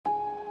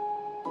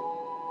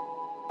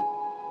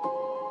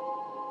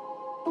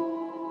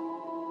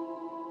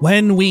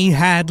When we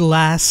had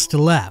last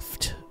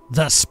left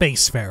the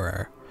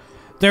Spacefarer,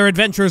 their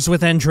adventures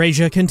with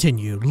Andreja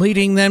continued,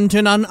 leading them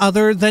to none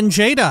other than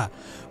Jada,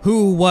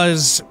 who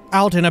was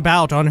out and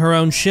about on her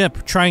own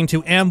ship trying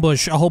to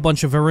ambush a whole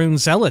bunch of Varun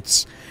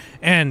zealots.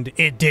 And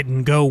it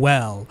didn't go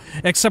well,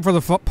 except for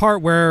the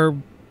part where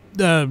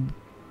the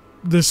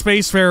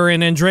Spacefarer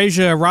and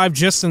Andreja arrived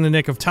just in the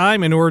nick of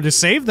time in order to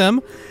save them,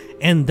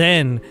 and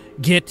then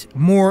get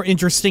more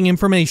interesting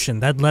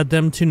information that led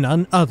them to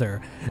none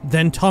other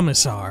than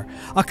Tomisar,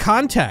 a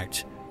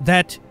contact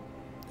that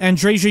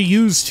Andreja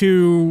used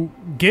to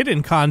get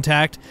in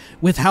contact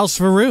with House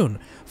Varun,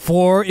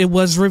 for it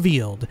was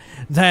revealed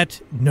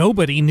that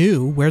nobody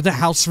knew where the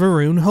House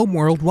Varun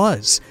homeworld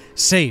was,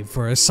 save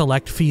for a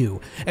select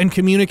few, and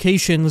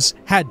communications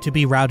had to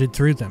be routed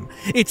through them.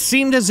 It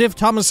seemed as if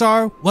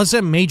Tomisar was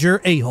a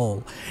major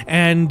a-hole,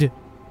 and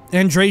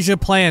Andreja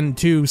planned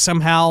to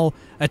somehow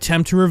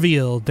attempt to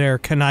reveal their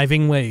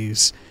conniving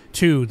ways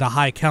to the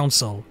High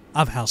Council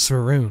of House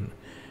Varun.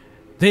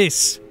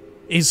 This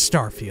is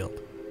Starfield.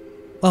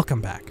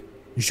 Welcome back.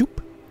 Zoop,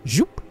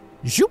 zoop,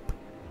 zoop.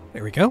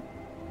 There we go.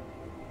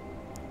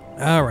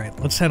 Alright,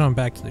 let's head on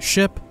back to the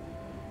ship.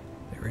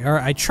 There we are.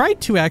 I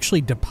tried to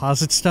actually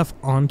deposit stuff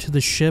onto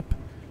the ship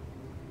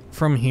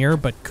from here,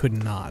 but could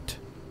not.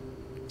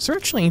 Is there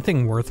actually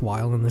anything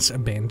worthwhile in this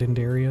abandoned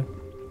area?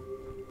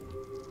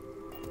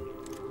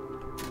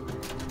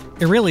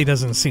 It really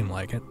doesn't seem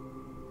like it.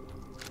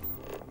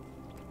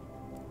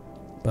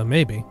 But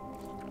maybe.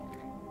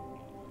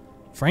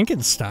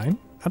 Frankenstein?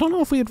 I don't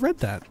know if we had read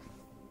that.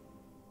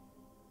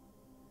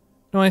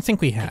 No, I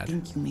think we had. I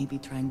think you may be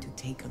trying to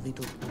take a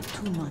little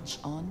too much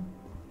on.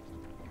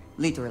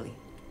 Literally.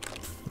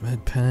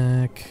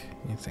 Medpack.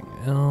 Anything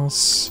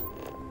else?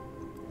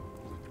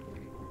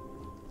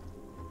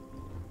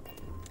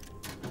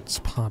 Let's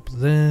pop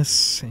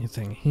this.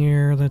 Anything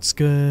here that's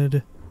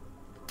good?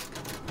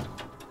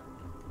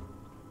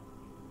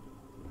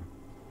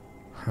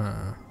 Huh.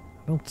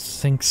 I don't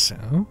think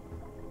so.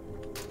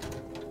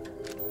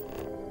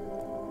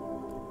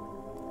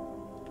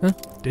 Huh?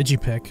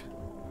 Digipick.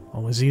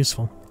 Always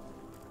useful.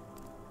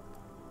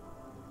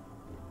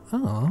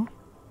 Oh.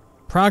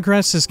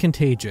 Progress is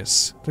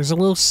contagious. There's a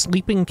little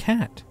sleeping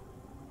cat.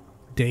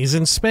 Days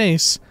in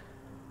space.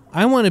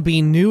 I want to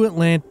be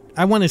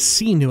I want to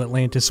see New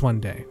Atlantis one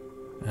day.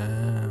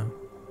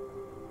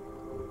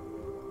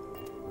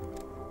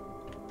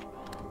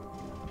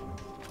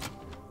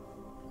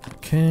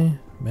 Okay.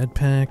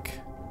 Medpack.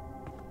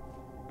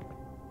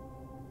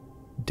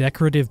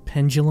 Decorative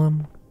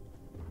pendulum.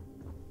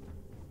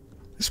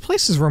 This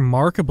place is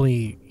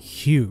remarkably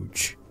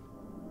huge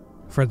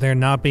for there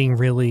not being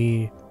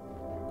really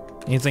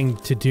anything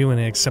to do in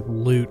it except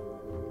loot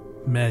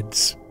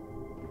meds.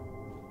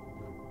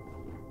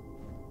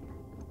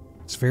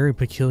 It's very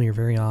peculiar,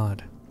 very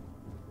odd.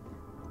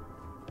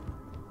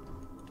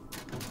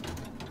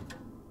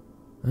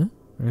 Huh?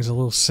 There's a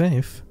little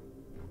safe.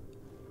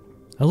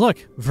 Oh look,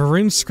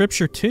 Varun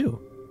Scripture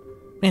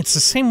 2. Man, it's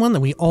the same one that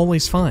we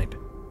always find.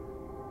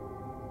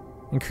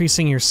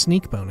 Increasing your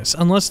sneak bonus,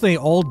 unless they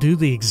all do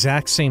the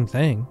exact same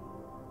thing.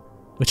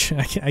 Which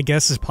I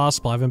guess is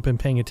possible, I haven't been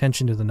paying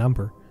attention to the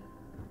number.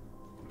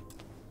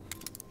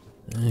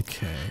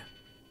 Okay.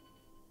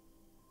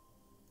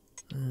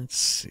 Let's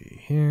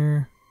see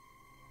here.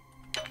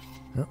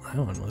 Oh, that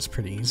one was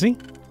pretty easy.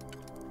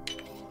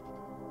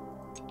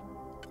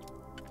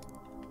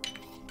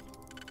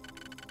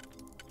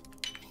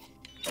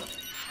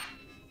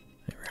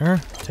 There we are,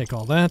 take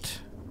all that.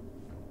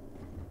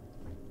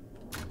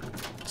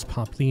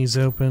 Pop these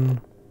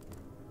open.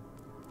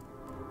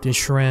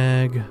 Dish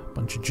rag,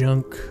 bunch of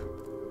junk.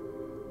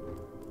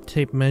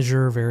 Tape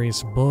measure,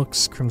 various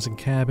books, Crimson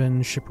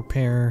Cabin, ship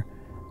repair.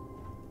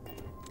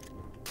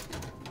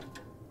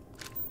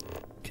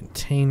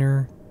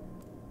 Container.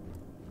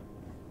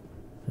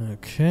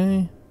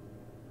 Okay.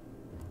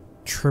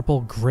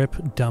 Triple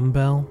grip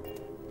dumbbell.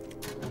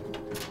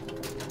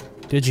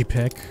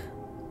 Digipick.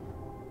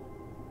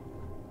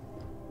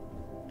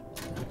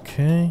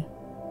 Okay.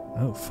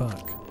 Oh,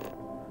 fuck.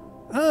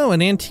 Oh,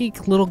 an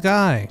antique little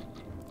guy.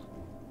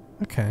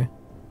 Okay.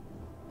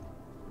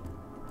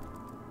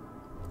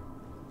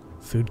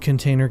 Food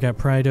container got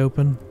pried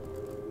open.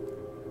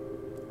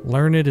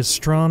 Learned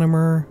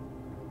astronomer.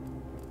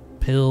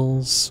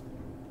 Pills.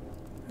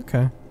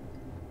 Okay.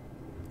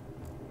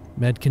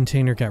 Med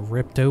container got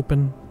ripped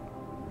open.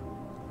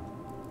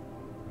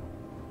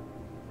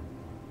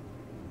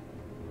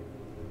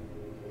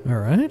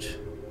 Alright.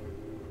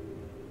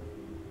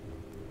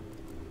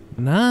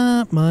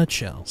 Not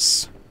much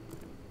else.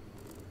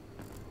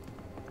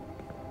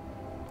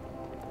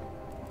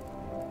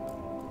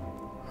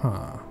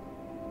 Huh.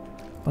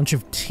 Bunch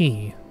of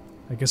tea.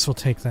 I guess we'll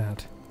take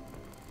that.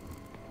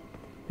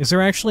 Is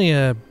there actually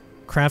a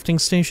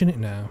crafting station?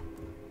 No.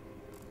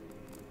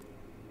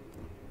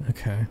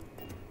 Okay.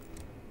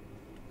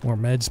 More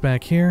meds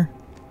back here.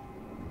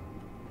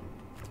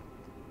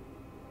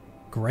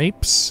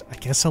 Grapes? I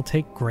guess I'll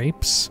take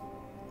grapes.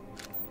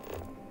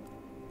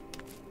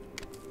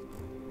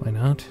 Why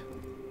not?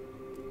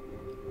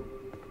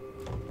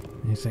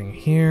 Anything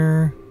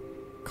here?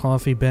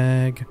 Coffee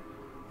bag.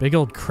 Big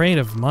old crate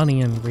of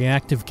money and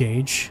reactive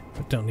gauge,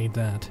 but don't need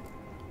that.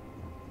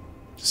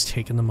 Just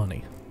taking the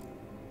money.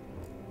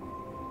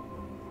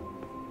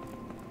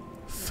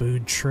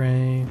 Food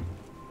tray.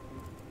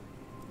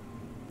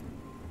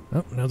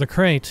 Oh, another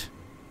crate.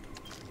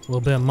 A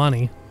little bit of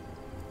money.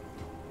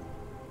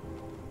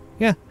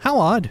 Yeah, how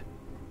odd.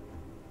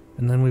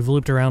 And then we've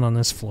looped around on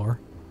this floor.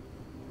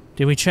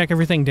 Did we check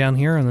everything down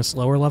here on this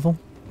lower level?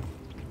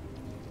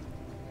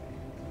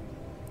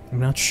 I'm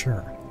not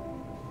sure.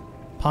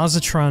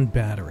 Positron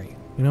battery.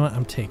 You know what?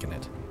 I'm taking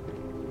it.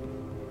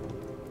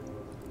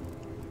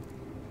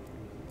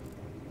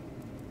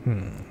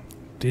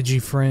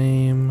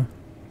 Digiframe.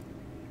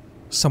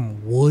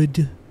 Some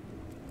wood.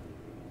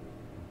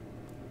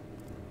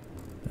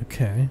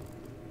 Okay.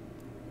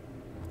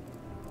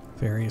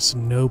 Various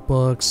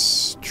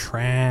notebooks.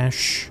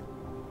 Trash.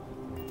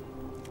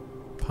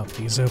 Pop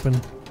these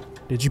open.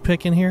 Did you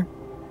pick in here?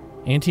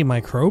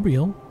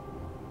 Antimicrobial.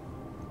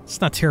 It's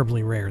not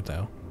terribly rare,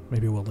 though.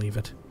 Maybe we'll leave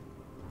it.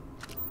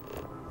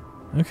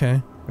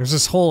 Okay. There's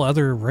this whole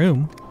other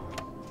room.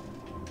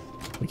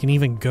 We can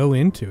even go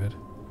into it.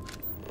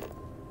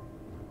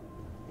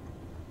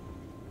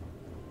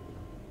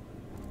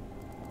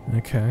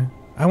 Okay.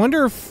 I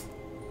wonder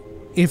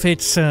if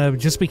it's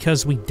just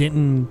because we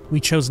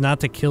chose not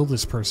to kill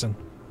this person.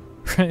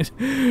 Right?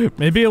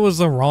 Maybe it was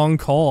the wrong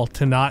call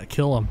to not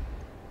kill him.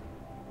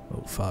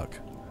 Oh, fuck.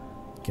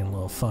 Getting a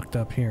little fucked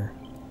up here.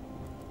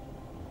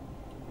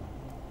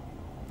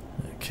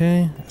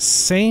 Okay.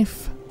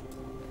 Safe.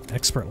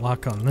 Expert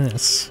lock on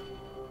this.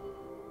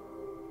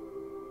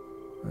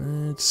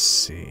 Let's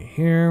see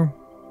here.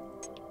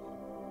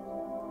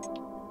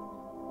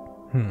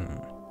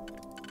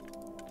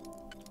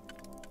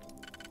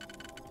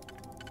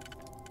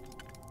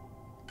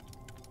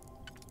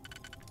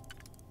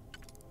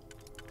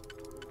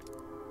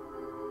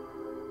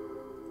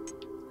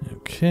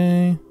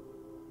 Okay.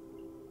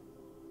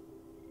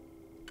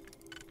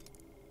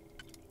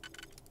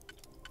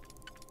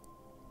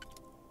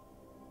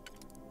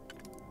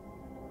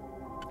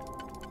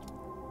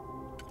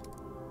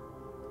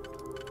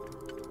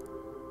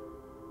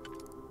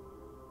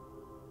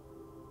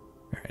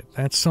 Alright,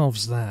 that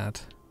solves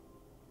that.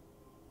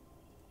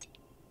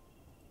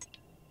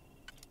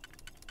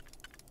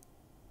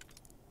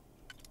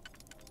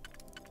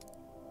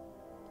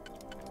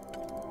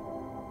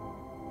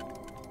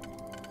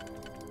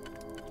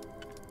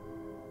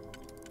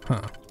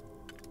 Huh.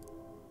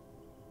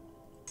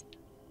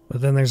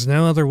 But then there's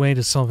no other way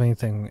to solve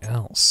anything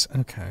else.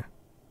 Okay.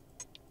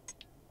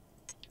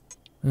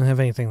 I don't have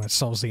anything that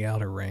solves the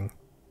outer ring.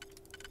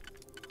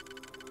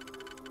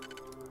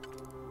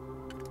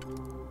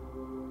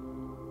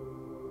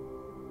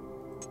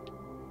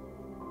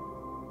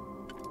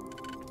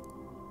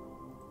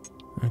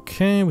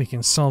 Okay, we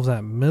can solve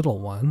that middle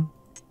one.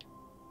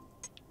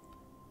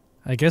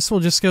 I guess we'll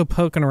just go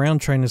poking around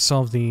trying to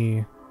solve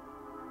the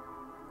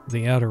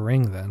outer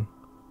ring then.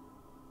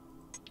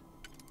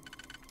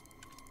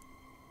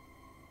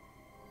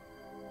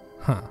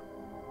 Huh.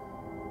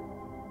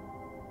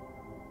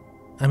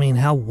 I mean,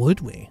 how would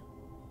we?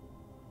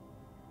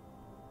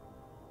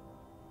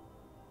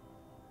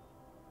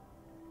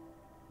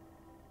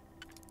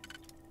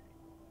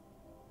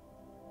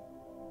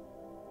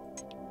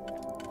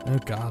 Oh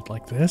god,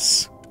 like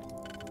this?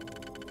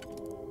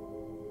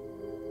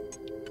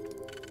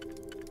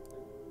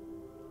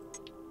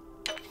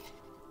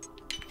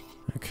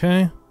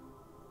 Okay.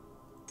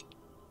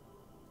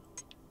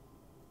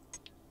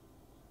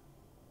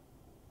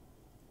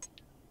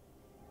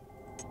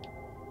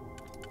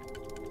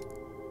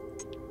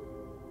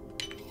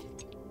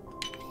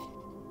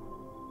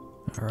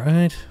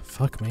 Alright,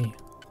 fuck me.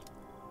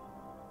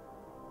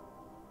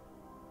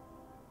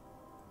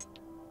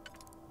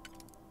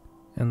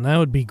 And that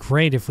would be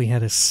great if we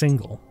had a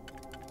single.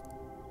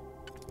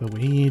 But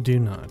we do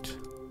not.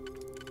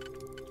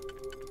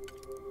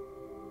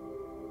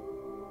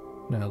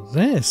 Now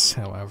this,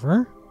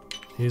 however,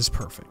 is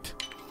perfect.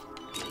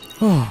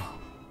 Oh,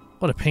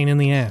 what a pain in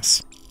the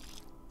ass.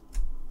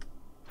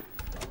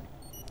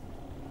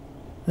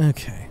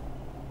 Okay.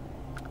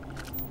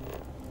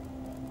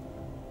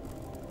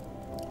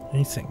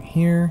 Anything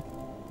here?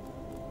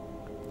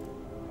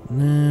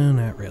 No,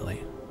 not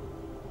really.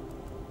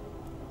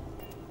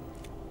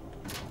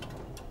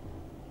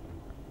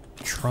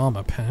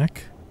 Trauma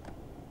pack.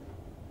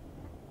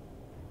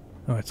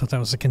 Oh, I thought that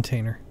was a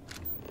container.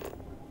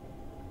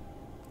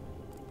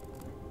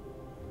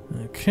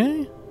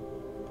 Okay.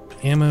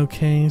 Ammo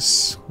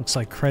case. Looks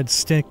like cred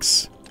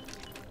sticks.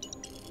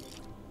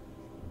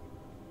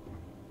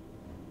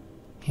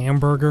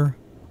 Hamburger.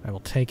 I will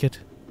take it.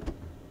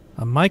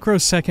 A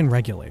microsecond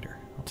regulator.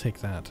 I'll take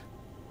that.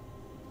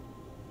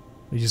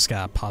 We just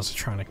got a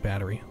positronic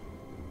battery.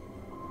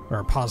 Or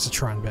a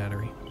positron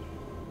battery.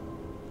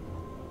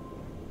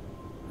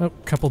 Oh,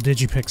 couple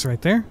digipicks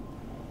right there.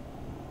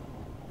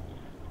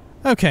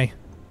 Okay.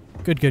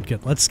 Good, good,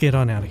 good. Let's get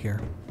on out of here.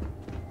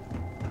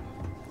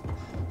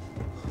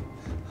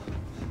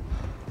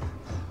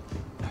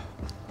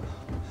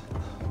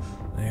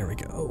 we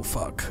go. Oh,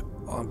 fuck.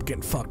 Oh, I'm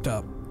getting fucked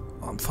up.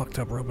 Oh, I'm fucked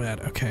up real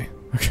bad. Okay.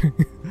 Okay.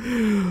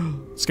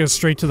 Let's go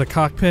straight to the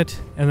cockpit,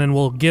 and then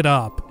we'll get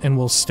up, and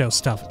we'll stow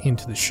stuff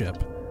into the ship.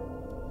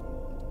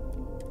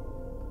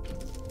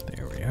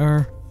 There we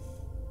are.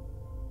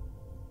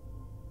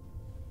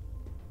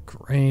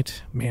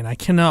 Great. Man, I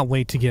cannot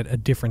wait to get a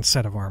different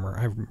set of armor.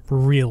 I'm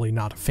really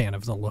not a fan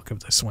of the look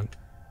of this one.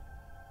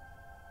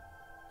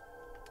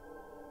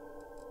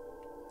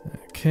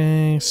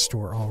 Okay,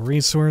 store all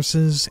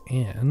resources,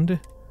 and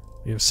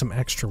we have some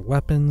extra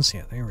weapons.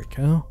 Yeah, there we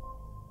go.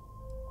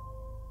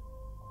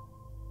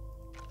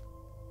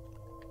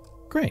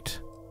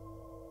 Great.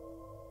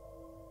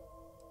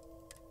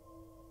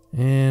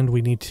 And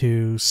we need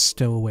to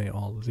stow away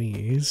all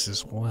these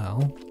as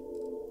well.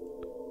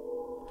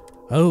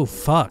 Oh,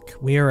 fuck.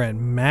 We are at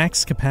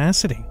max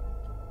capacity.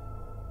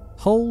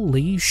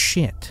 Holy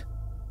shit.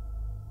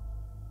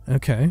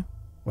 Okay.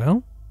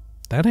 Well,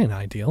 that ain't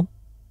ideal.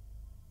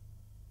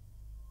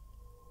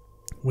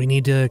 We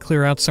need to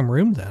clear out some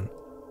room then.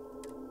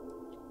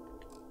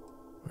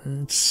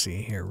 Let's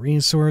see here.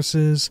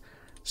 Resources.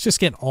 Let's just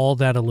get all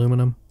that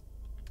aluminum.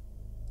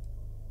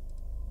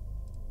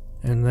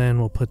 And then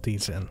we'll put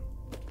these in.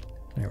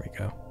 There we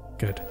go.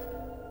 Good.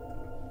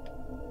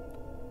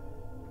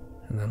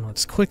 And then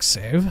let's quick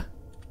save.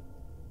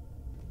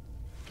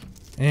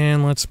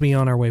 And let's be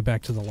on our way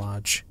back to the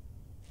lodge.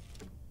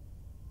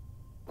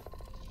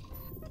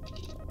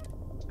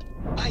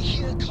 I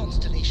hear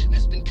Constellation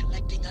has been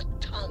collecting a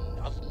ton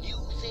of new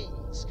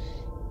things.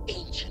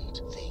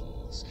 Ancient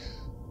things.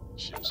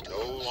 Ships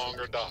no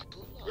longer dock.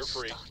 We're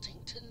free. Starting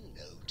to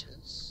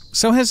notice.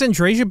 So has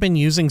Andreja been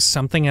using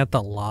something at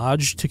the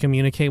lodge to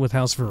communicate with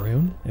House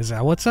Varun? Is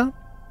that what's up?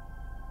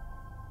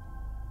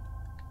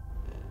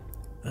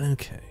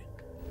 Okay.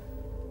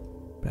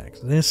 Back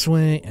this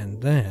way,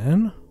 and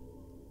then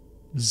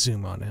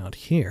zoom on out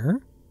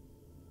here.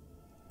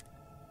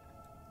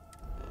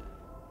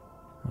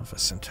 Alpha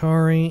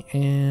Centauri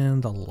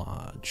and the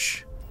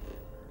lodge.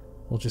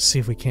 We'll just see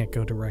if we can't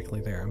go directly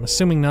there. I'm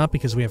assuming not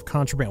because we have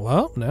contraband.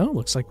 Well, no,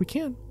 looks like we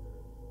can.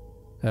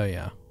 Oh,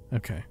 yeah.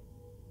 Okay.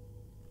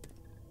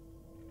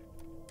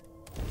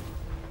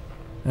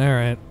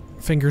 Alright.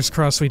 Fingers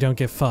crossed we don't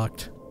get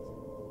fucked.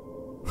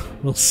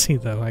 We'll see,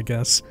 though, I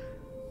guess.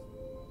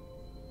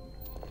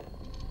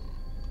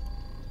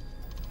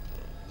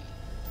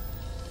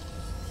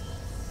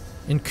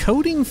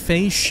 Encoding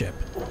phase ship.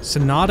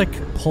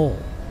 Synodic pole.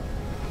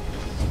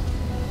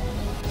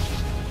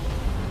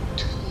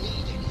 Do you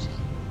need anything?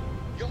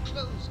 You're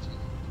closed.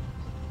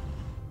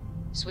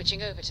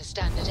 Switching over to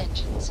standard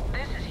engines.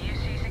 This is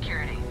UC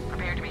Security.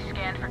 Prepare to be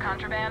scanned for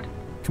contraband.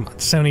 Come on,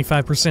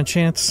 75%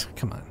 chance?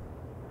 Come on.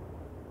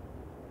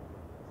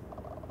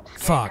 Scan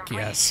Fuck,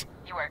 complete. yes.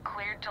 You are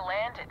cleared to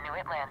land at New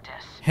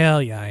Atlantis.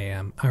 Hell yeah, I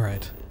am.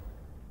 Alright.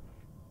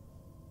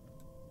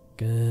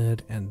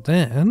 Good, and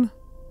then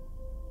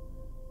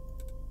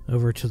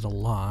over to the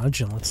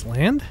lodge, and let's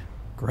land.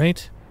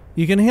 Great.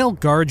 You can hail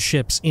guard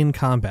ships in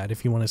combat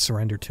if you want to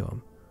surrender to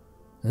them.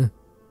 Huh.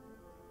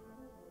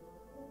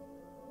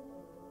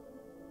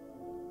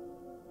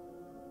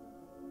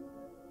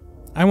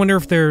 I wonder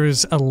if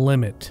there's a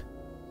limit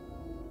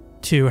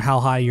to how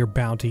high your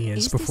bounty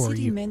is before the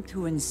city you... meant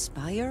to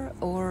inspire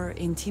or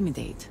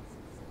intimidate?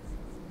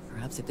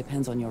 Perhaps it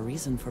depends on your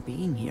reason for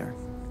being here.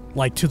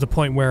 Like, to the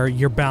point where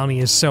your bounty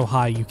is so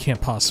high you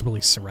can't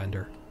possibly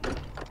surrender.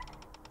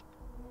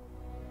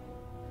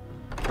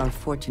 Are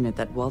fortunate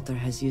that Walter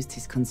has used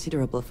his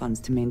considerable funds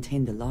to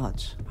maintain the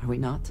lodge, are we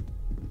not?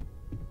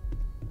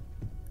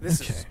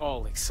 This Okay. is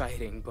all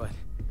exciting, but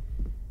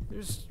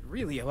there's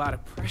really a lot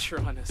of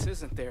pressure on us,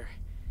 isn't there?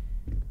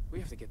 We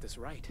have to get this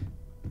right.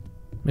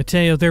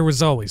 Mateo, there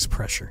was always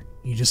pressure.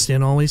 You just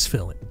didn't always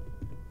feel it.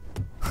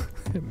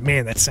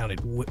 Man, that sounded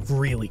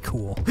really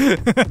cool.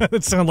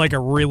 That sounded like a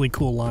really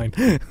cool line.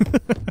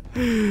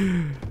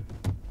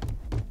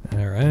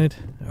 Alright,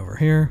 over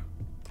here.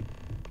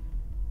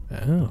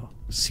 Oh,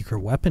 secret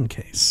weapon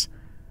case.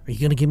 Are you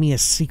gonna give me a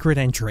secret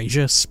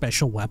Andreja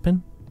special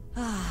weapon?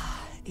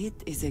 It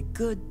is a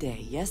good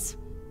day, yes?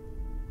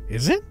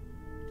 Is it?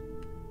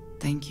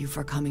 Thank you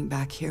for coming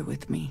back here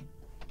with me.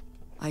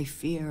 I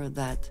fear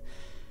that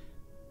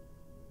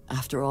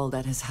after all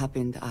that has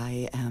happened,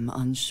 I am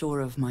unsure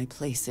of my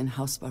place in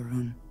House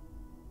Varun.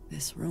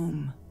 This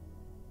room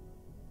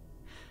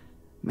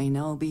may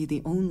now be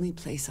the only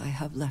place I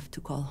have left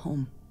to call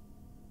home.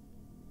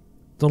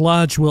 The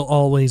lodge will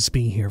always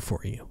be here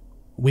for you.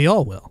 We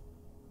all will.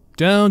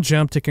 Don't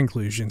jump to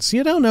conclusions.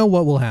 You don't know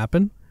what will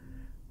happen.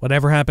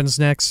 Whatever happens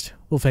next,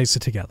 we'll face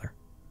it together.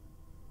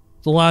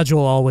 The lodge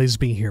will always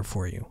be here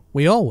for you.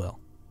 We all will.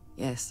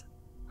 Yes.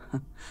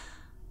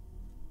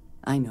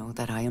 I know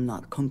that I am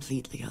not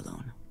completely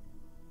alone.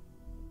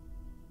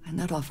 And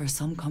that offers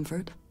some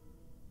comfort,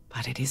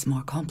 but it is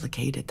more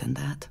complicated than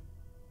that.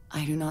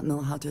 I do not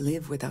know how to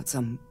live without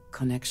some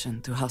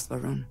connection to House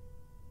Varun.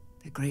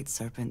 The Great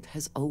Serpent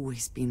has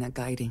always been a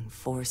guiding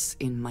force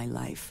in my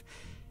life.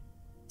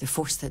 The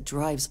force that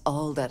drives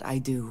all that I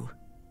do.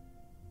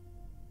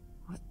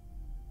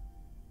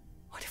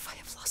 What if I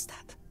have lost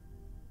that?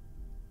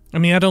 I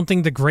mean, I don't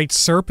think the Great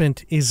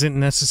Serpent isn't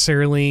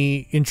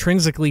necessarily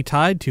intrinsically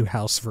tied to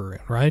House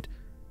Varun, right?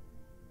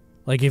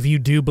 Like, if you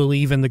do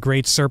believe in the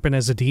Great Serpent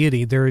as a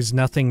deity, there is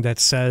nothing that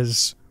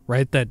says,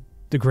 right, that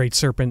the Great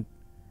Serpent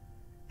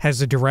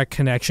has a direct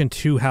connection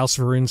to House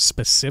Varun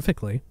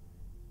specifically.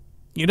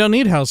 You don't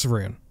need House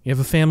Varun. You have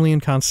a family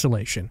in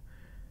Constellation.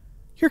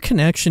 Your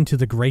connection to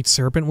the Great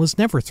Serpent was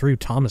never through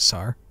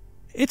Tomasar.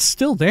 It's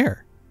still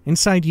there,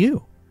 inside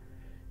you.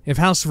 If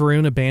House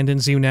Varun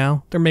abandons you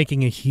now, they're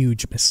making a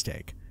huge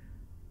mistake.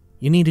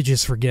 You need to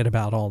just forget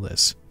about all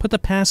this. Put the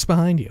past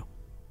behind you.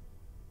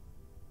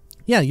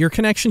 Yeah, your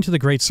connection to the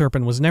Great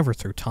Serpent was never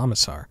through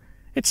Tomasar.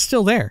 It's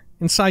still there,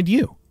 inside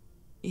you.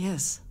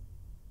 Yes,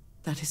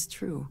 that is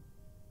true.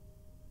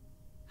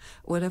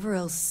 Whatever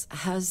else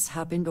has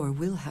happened or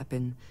will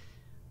happen,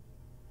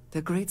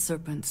 the Great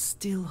Serpent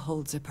still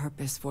holds a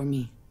purpose for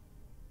me.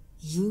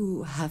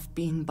 You have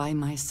been by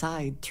my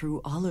side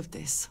through all of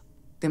this,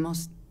 the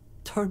most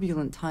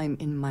turbulent time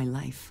in my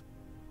life.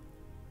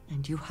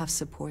 And you have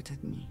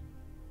supported me,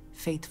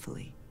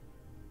 faithfully.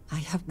 I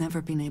have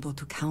never been able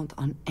to count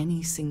on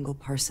any single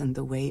person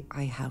the way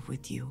I have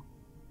with you.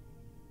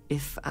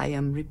 If I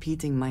am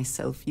repeating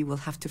myself, you will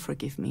have to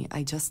forgive me.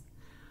 I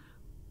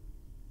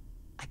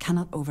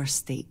cannot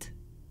overstate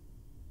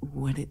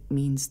what it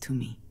means to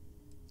me.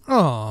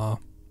 Aww.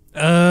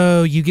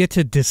 Oh, you get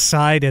to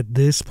decide at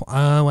this point.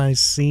 Oh, I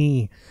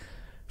see.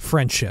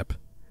 Friendship.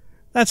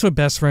 That's what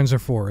best friends are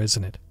for,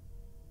 isn't it?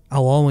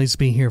 I'll always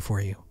be here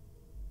for you.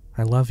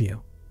 I love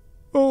you.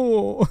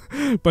 Oh,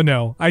 but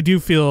no, I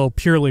do feel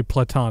purely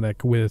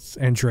platonic with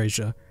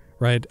Andreja,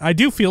 right? I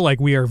do feel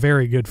like we are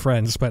very good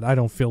friends, but I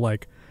don't feel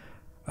like,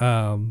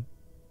 I'm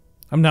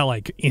not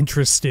like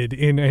interested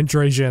in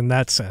Andreja in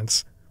that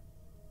sense.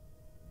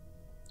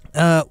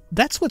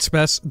 That's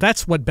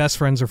what best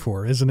friends are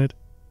for, isn't it?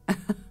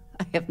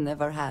 I have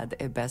never had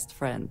a best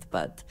friend,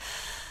 but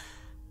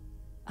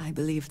I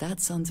believe that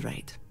sounds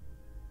right.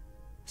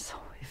 So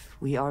if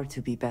we are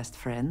to be best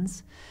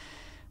friends,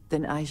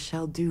 then I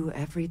shall do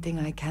everything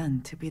I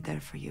can to be there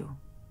for you.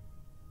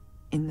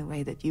 In the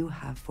way that you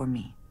have for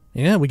me.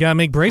 Yeah, we gotta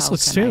make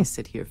bracelets How can too. I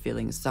sit here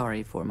feeling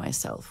sorry for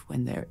myself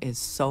when there is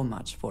so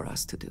much for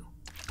us to do?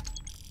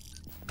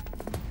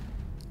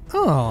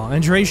 Oh,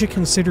 Andreja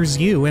considers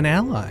you an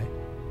ally.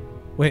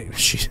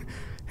 Wait,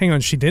 hang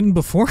on, she didn't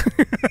before?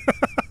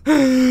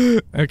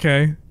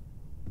 Okay.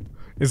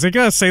 Is it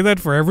gonna say that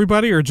for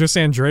everybody or just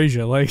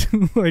Andreja?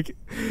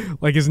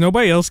 Like, is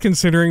nobody else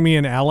considering me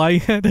an ally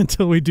yet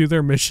until we do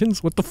their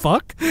missions? What the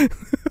fuck?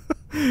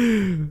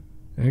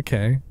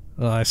 Okay.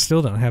 Well, I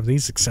still don't have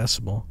these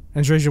accessible.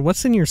 Andreja,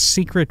 what's in your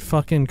secret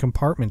fucking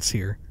compartments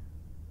here?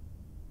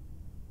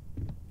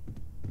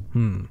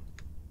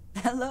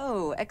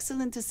 Hello,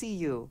 excellent to see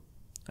you.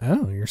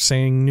 Oh, you're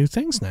saying new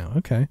things now.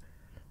 Okay.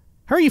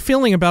 How are you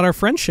feeling about our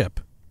friendship?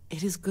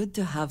 It is good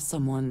to have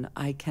someone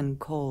I can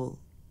call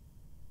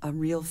a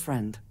real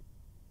friend.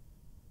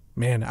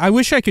 Man, I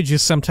wish I could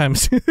just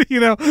sometimes, you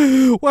know,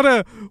 what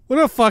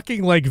a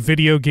fucking, like,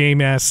 video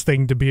game-ass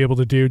thing to be able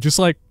to do. Just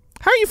like,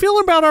 how are you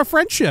feeling about our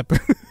friendship?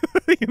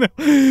 You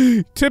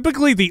know,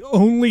 typically the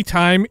only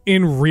time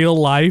in real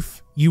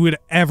life you would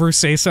ever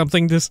say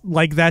something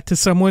like that to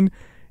someone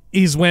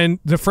is when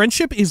the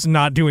friendship is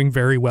not doing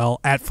very well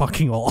at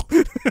fucking all.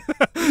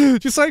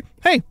 Just like,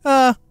 hey,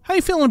 how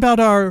you feeling about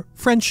our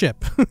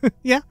friendship?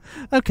 Yeah?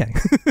 Okay.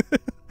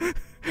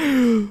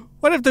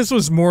 What if this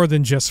was more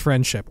than just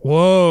friendship?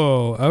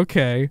 Whoa,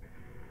 okay.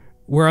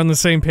 We're on the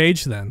same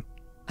page then.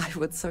 I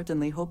would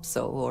certainly hope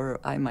so, or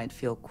I might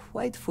feel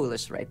quite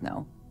foolish right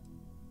now.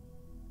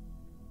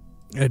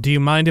 Do you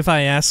mind if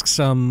I ask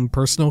some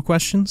personal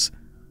questions?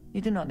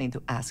 You do not need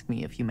to ask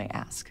me if you may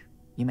ask.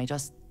 You may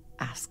just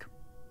ask.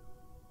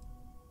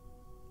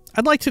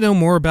 I'd like to know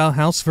more about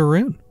House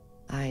Varun.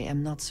 I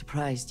am not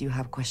surprised you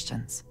have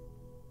questions.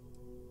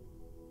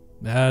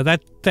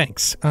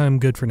 Thanks. I'm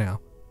good for now.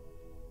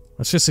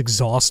 Let's just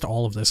exhaust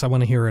all of this. I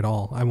want to hear it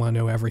all. I want to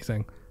know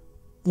everything.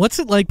 What's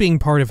it like being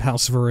part of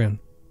House Varun?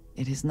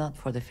 It is not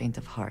for the faint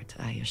of heart,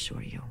 I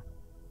assure you.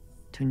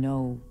 To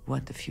know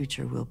what the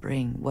future will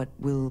bring, what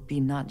will be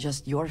not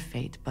just your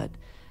fate, but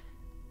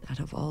that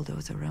of all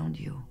those around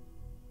you.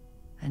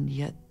 And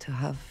yet to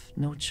have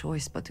no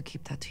choice but to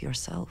keep that to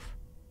yourself.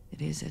 It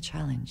is a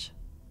challenge.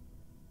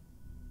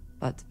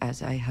 But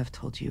as I have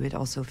told you, it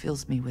also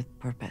fills me with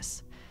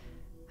purpose.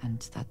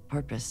 And that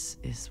purpose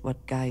is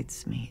what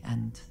guides me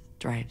and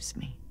drives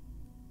me.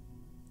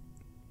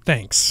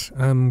 Thanks.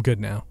 I'm good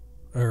now.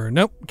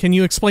 Nope. Can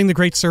you explain the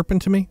Great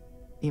Serpent to me?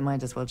 You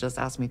might as well just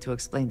ask me to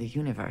explain the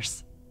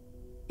universe.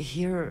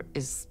 Here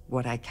is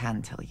what I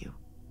can tell you.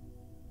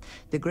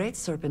 The Great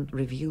Serpent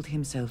revealed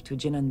himself to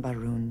Jinan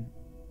Barun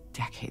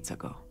decades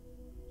ago.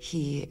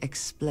 He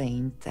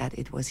explained that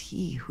it was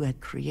he who had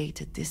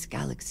created this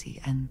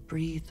galaxy and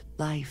breathed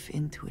life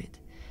into it.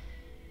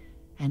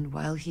 And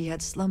while he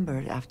had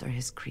slumbered after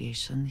his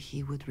creation,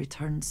 he would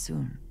return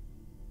soon.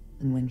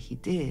 And when he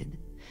did,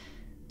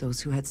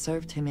 those who had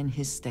served him in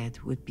his stead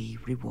would be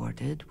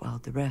rewarded, while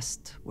the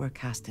rest were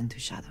cast into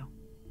shadow.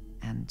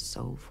 And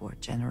so for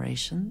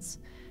generations,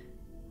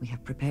 We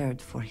have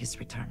prepared for his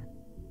return.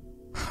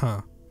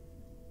 Huh.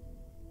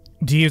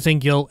 Do you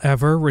think you'll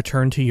ever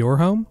return to your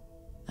home?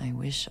 I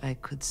wish I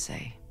could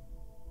say.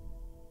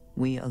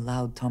 We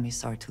allowed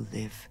Tomisar to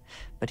live,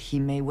 but he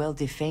may well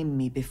defame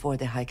me before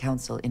the High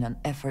Council in an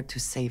effort to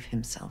save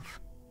himself.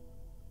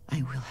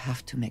 I will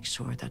have to make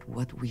sure that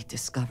what we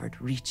discovered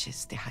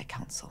reaches the High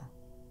Council.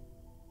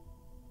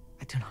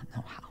 I do not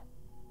know how.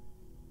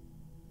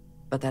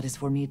 But that is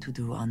for me to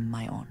do on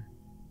my own.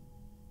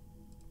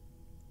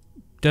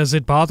 Does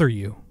it bother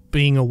you,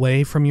 being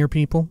away from your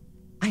people?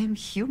 I am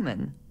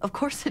human. Of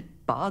course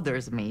it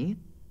bothers me.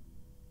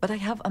 But I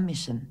have a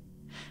mission.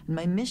 And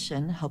my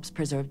mission helps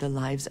preserve the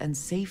lives and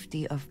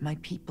safety of my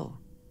people.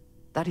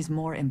 That is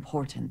more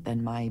important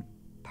than my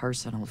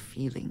personal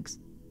feelings.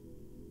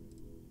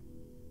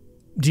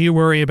 Do you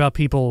worry about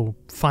people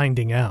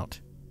finding out?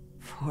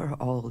 For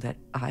all that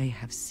I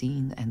have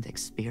seen and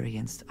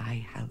experienced,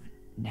 I have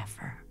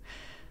never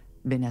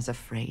been as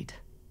afraid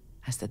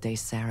as the day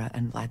Sarah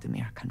and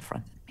Vladimir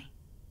confronted me.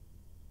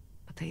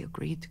 But they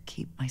agreed to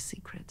keep my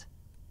secret,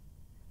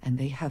 and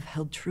they have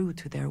held true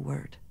to their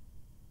word.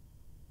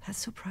 That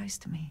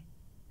surprised me,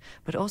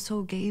 but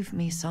also gave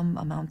me some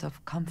amount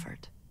of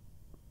comfort.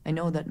 I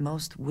know that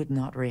most would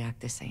not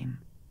react the same.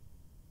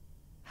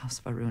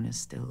 House Varun is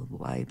still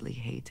widely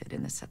hated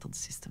in the settled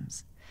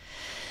systems,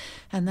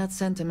 and that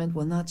sentiment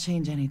will not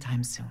change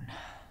anytime soon.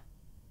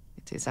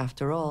 It is,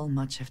 after all,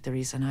 much of the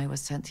reason I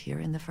was sent here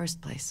in the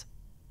first place.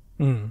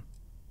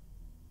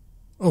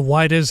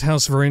 Why does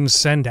House Varun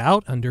send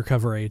out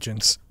undercover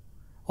agents?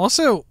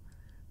 Also,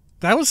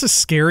 that was the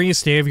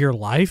scariest day of your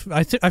life.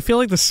 I feel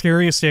like the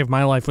scariest day of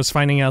my life was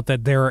finding out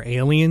that there are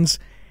aliens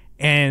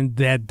and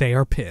that they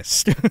are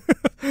pissed.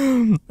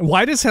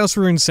 Why does House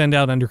Varun send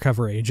out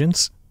undercover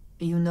agents?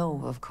 You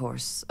know, of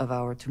course, of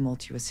our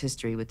tumultuous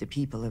history with the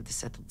people of the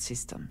settled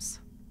systems.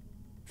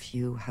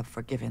 Few have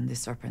forgiven the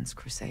Serpent's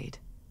crusade.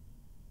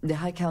 The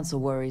High Council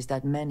worries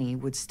that many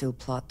would still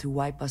plot to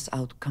wipe us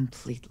out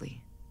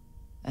completely.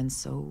 And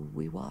so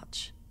we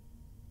watch.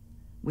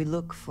 We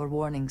look for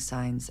warning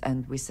signs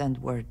and we send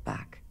word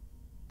back.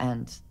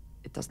 And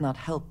it does not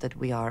help that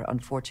we are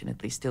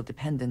unfortunately still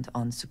dependent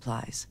on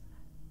supplies.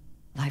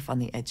 Life on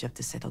the edge of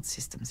the settled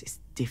systems is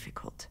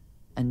difficult,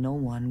 and no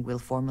one will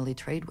formally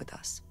trade with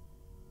us.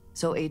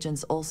 So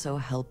agents also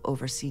help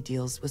oversee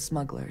deals with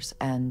smugglers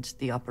and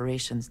the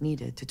operations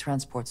needed to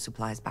transport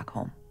supplies back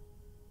home.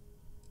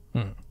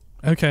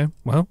 Okay,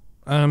 well,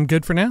 I'm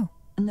good for now.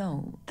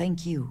 No,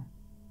 thank you.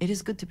 It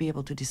is good to be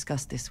able to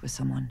discuss this with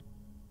someone.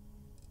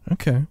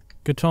 Okay,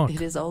 good talk.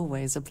 It is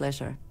always a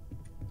pleasure.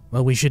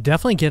 Well, we should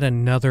definitely get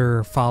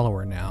another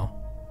follower now.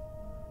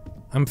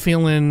 I'm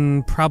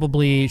feeling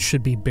probably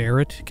should be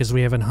Barrett, because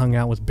we haven't hung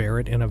out with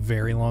Barrett in a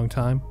very long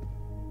time.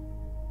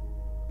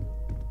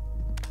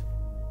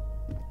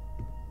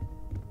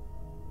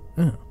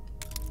 Oh,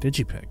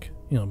 Digipick.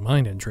 You don't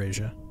mind,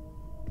 Andreja.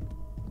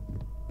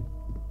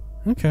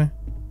 Okay.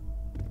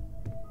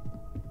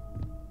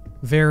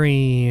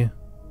 Very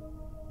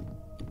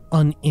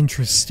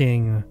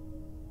uninteresting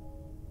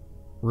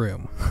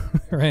room,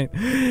 right?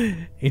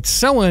 It's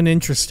so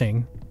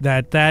uninteresting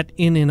that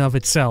in and of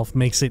itself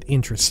makes it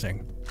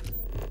interesting.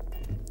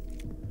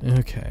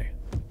 Okay.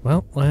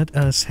 Well, let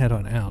us head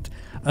on out.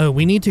 Oh,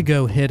 we need to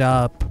go hit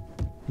up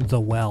the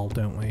well,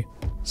 don't we?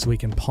 So we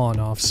can pawn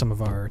off some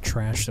of our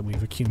trash that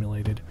we've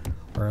accumulated,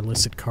 our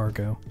illicit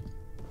cargo.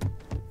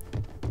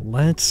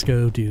 Let's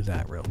go do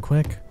that real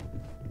quick.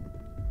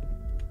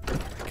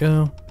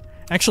 Go.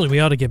 Actually, we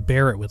ought to get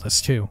Barrett with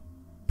us too,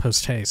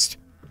 post haste.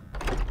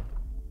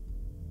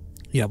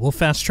 Yeah, we'll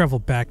fast travel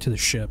back to the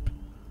ship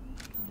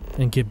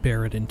and get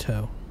Barrett in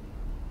tow.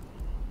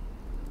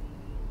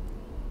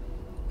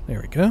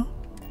 There we go.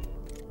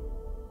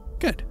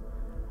 Good.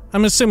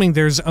 I'm assuming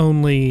there's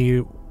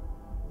only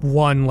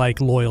one,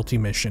 like, loyalty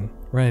mission,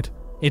 right?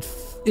 It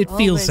feels that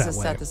way. Always a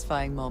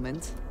satisfying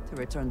moment to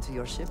return to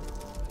your ship.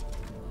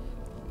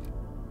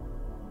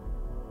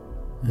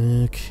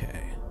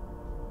 Okay.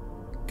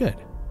 Good.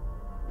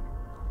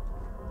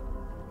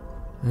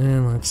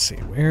 And let's see,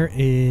 where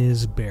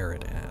is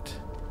Barrett at?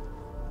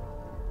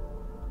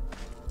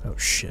 Oh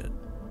shit.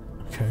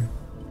 Okay.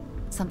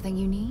 Something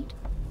you need?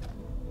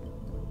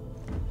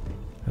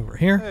 Over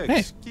here. Hey.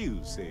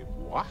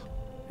 Excusez-moi.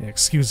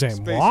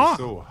 Excusez-moi. Space is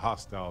so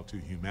hostile to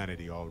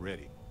humanity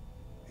already,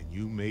 and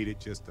you made it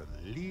just a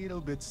little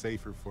bit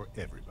safer for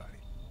everybody.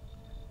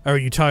 Oh, are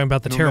you talking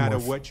about the No Terramorph? matter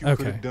what you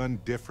could have done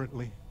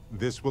differently,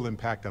 this will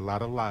impact a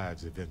lot of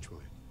lives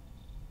eventually.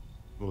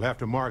 We'll have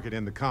to mark it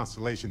in the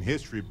Constellation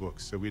history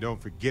books so we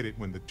don't forget it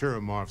when the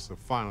Terramorphs are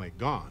finally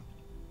gone.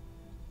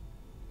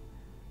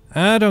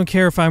 I don't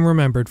care if I'm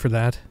remembered for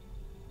that.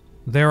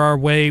 There are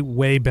way,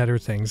 way better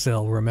things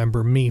they'll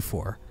remember me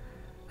for.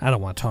 I don't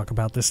want to talk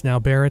about this now,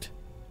 Barrett.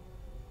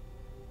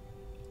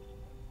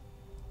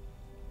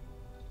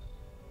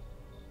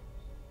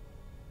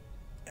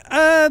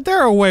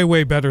 There are way,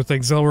 way better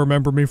things they'll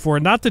remember me for.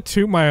 Not to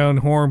toot my own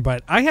horn,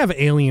 but I have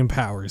alien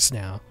powers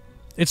now.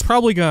 It's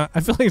probably gonna... I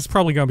feel like it's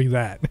probably gonna be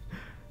that.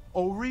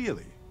 Oh,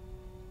 really?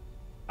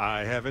 I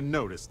haven't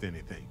noticed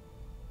anything.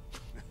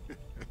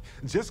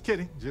 Just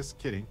kidding, just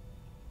kidding.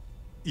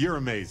 You're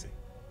amazing.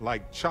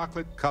 Like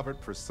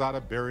chocolate-covered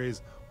prasada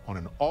berries on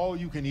an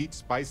all-you-can-eat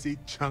spicy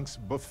chunks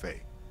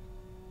buffet.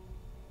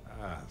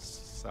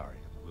 Sorry,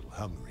 I'm a little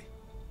hungry.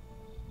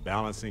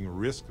 Balancing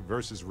risk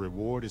versus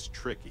reward is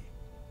tricky.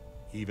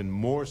 Even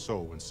more so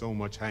when so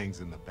much hangs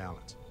in the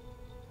balance.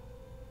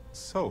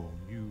 So,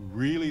 you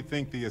really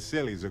think the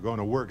Asylees are going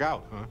to work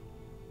out, huh?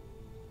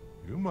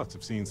 You must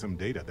have seen some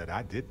data that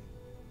I didn't.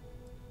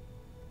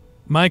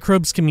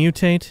 Microbes can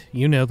mutate.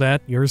 You know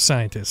that. You're a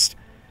scientist.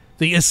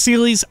 The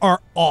Asylees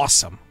are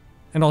awesome.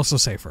 And also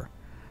safer.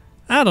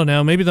 I don't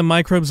know. Maybe the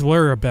microbes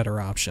were a better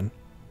option.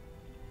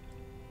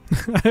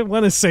 I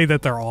want to say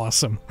that they're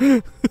awesome.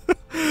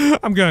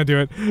 I'm going to do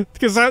it.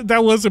 Because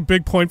that was a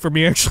big point for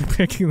me actually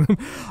picking them.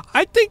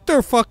 I think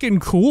they're fucking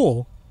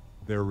cool.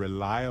 They're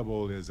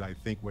reliable is, I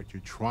think, what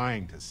you're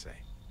trying to say.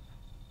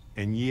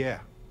 And yeah,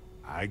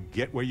 I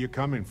get where you're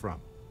coming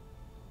from.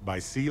 By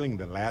sealing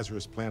the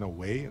Lazarus plant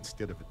away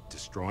instead of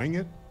destroying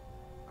it,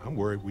 I'm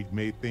worried we've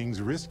made things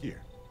riskier.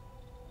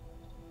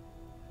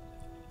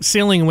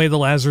 Sealing away the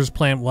Lazarus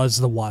plant was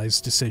the wise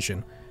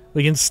decision.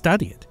 We can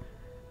study it.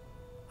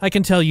 I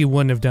can tell you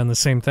wouldn't have done the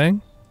same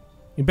thing.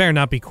 You better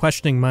not be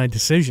questioning my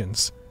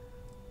decisions.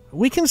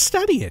 We can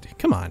study it.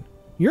 Come on.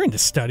 You're into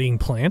studying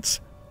plants.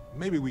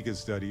 Maybe we can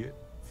study it.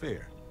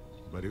 Fair.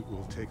 But it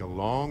will take a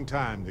long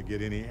time to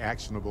get any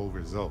actionable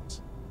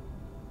results.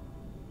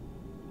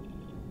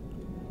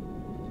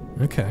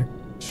 Okay.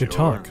 Good Sure.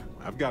 talk.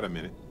 I've got a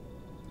minute.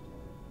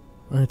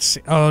 Let's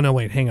see. Oh, no,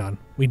 wait. Hang on.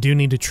 We do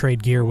need to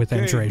trade gear with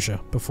Okay. Andreja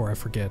before I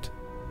forget.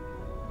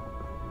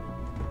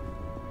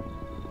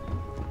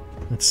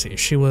 Let's see.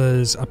 She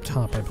was up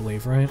top, I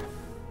believe, right?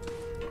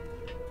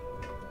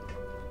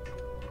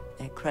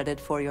 A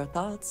credit for your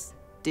thoughts.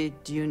 Did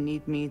you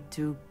need me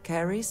to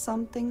carry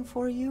something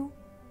for you?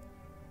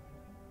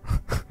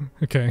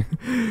 Okay.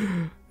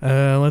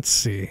 Let's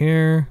see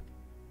here.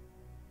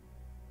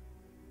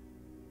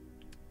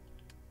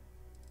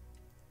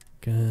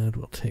 Good.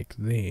 We'll take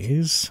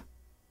these.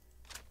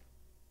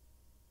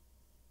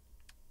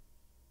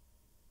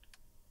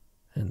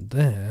 And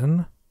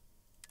then...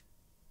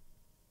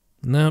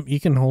 Nope, you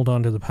can hold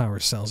on to the power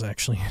cells,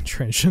 actually,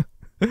 Andreja.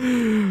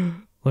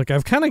 Look,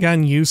 I've kind of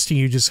gotten used to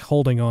you just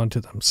holding on to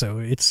them, so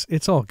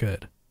it's all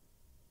good.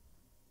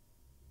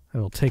 I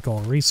will take all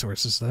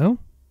resources, though.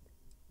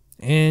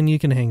 And you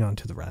can hang on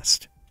to the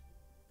rest.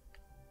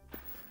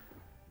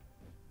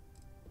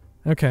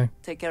 Okay.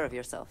 Take care of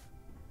yourself.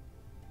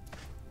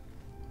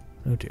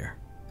 Oh, dear.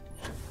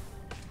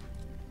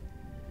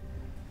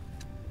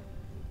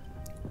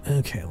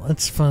 Okay,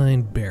 let's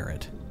find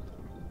Barrett.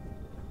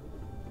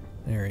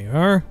 There you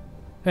are.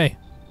 Hey.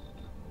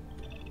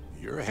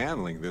 You're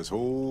handling this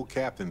whole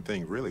captain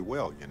thing really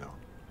well, you know.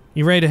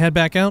 You ready to head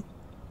back out?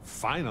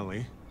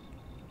 Finally.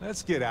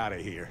 Let's get out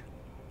of here.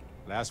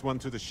 Last one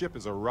to the ship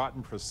is a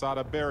rotten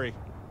prasada berry.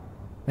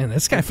 Man,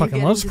 this guy If you fucking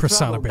get loves into prasada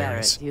trouble,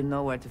 berries. Barrett, you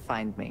know where to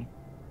find me.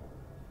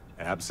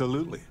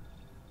 Absolutely.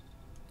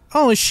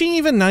 Oh, is she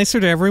even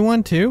nicer to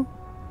everyone, too?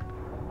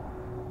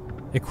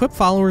 Equip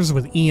followers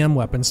with EM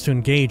weapons to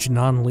engage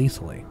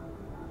non-lethally.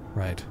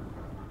 Right.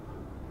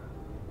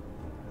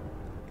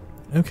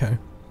 Okay.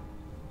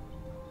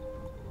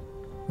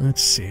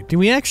 Let's see. Do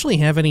we actually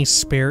have any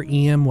spare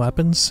EM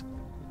weapons?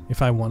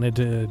 If I wanted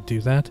to do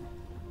that?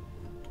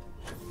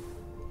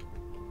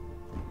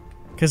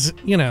 Because,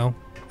 you know,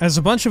 as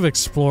a bunch of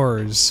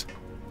explorers,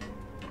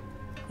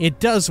 it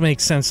does make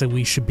sense that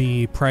we should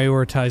be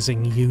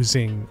prioritizing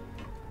using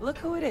Look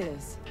who it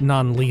is.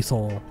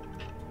 non-lethal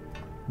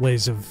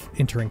ways of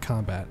entering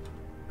combat.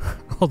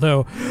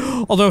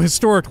 although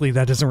historically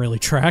that doesn't really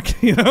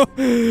track, you know?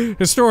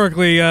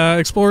 Historically,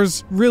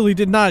 explorers really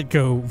did not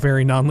go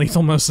very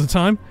non-lethal most of the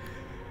time.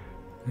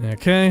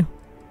 Okay.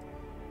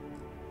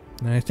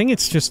 And I think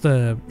it's just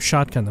the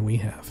shotgun that we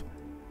have.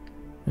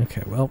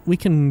 Okay, well, we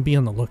can be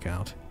on the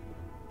lookout.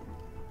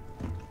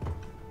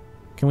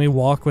 Can we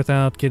walk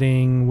without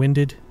getting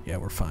winded? Yeah,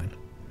 we're fine.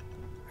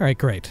 Alright,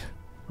 great.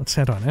 Let's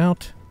head on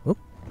out. Whoop.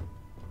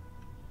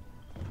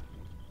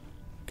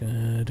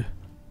 Good.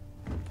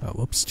 Oh,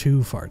 whoops,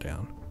 too far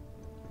down.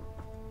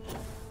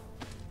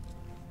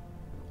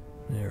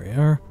 There we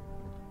are.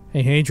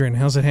 Hey, Hadrian,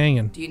 how's it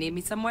hanging? Do you need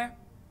me somewhere?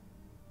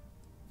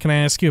 Can I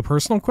ask you a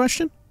personal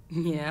question?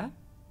 Yeah,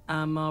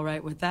 I'm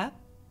alright with that.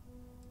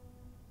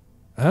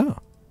 Oh.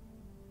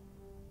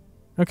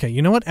 Okay,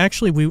 you know what?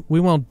 Actually, we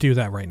won't do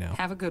that right now.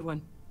 Have a good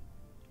one.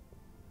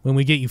 When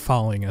we get you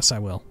following us, I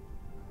will.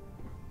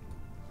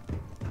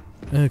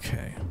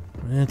 Okay,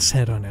 let's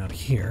head on out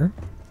here.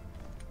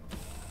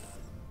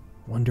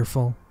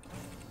 Wonderful.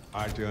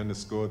 Hard to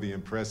underscore the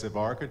impressive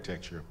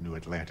architecture of New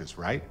Atlantis,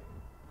 right?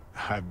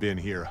 I've been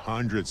here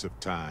hundreds of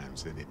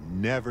times, and it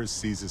never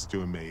ceases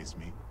to amaze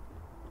me.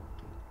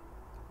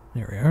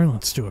 There we are.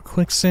 Let's do a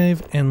quick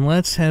save, and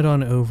let's head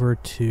on over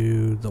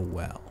to the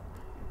well.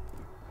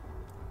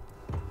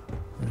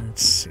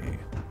 Let's see.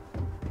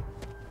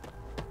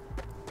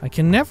 I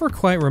can never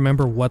quite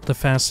remember what the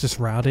fastest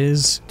route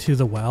is to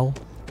the well.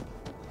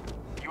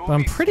 But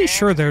I'm pretty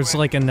sure there's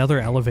like another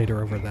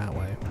elevator over that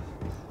way.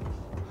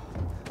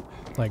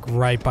 Like,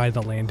 right by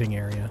the landing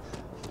area.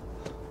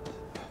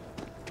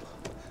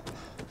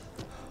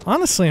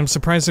 Honestly, I'm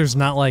surprised there's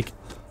not, like,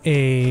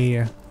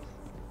 a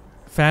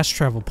fast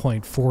travel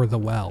point for the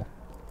well.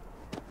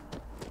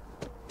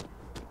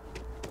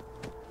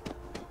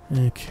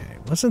 Okay,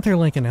 wasn't there,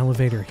 like, an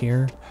elevator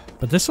here?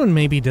 But this one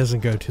maybe doesn't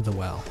go to the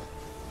well.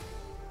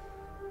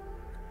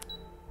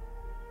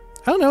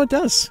 Oh, no, it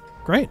does.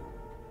 Great.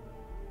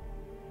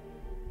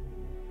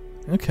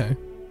 Okay.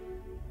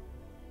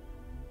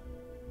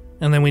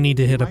 And then we need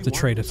to hit up the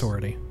Trade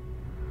Authority.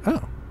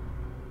 Oh.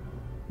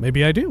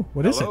 Maybe I do.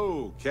 What is it?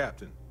 Hello,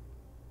 Captain.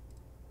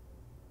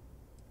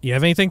 You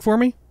have anything for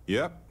me?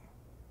 Yep.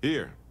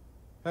 Here.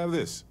 Have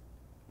this.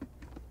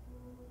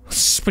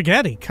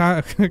 Spaghetti.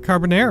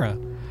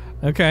 Carbonara.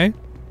 Okay.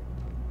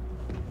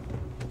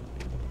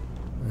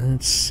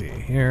 Let's see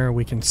here.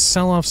 We can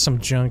sell off some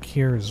junk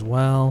here as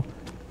well.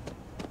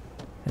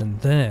 And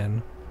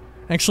then...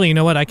 Actually, you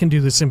know what? I can do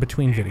this in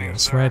between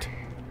videos, right?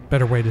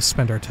 Better way to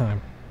spend our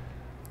time.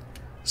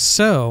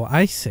 So,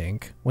 I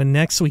think, when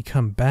next we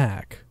come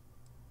back,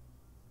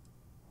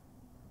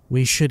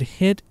 we should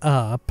hit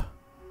up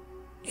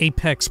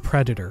Apex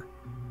Predator,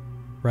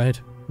 right?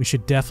 We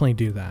should definitely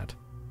do that.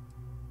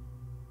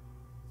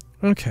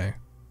 Okay,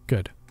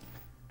 good.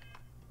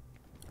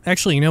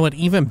 Actually, you know what?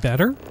 Even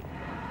better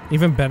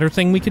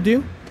thing we could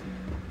do?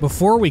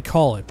 Before we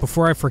call it,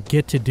 before I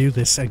forget to do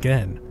this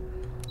again,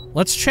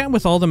 let's chat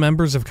with all the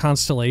members of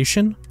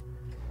Constellation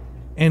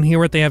and hear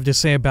what they have to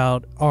say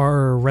about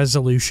our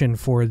resolution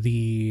for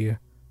the,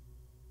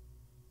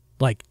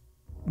 like,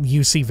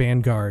 UC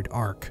Vanguard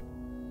arc.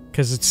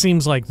 Because it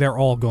seems like they're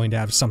all going to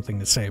have something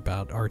to say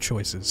about our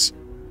choices.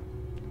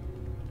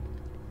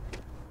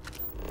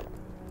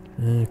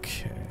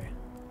 Okay.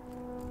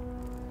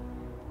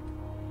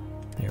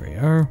 There we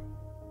are.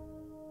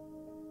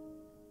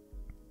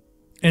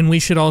 And we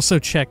should also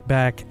check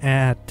back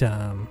at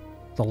the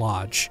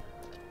lodge.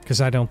 Because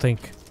I don't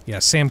think... Yeah,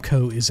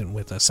 Samco isn't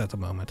with us at the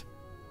moment.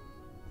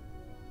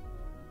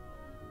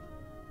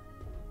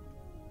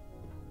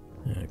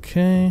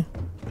 Okay.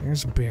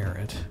 There's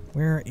Barrett.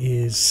 Where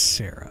is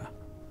Sarah?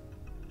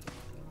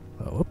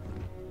 Oh.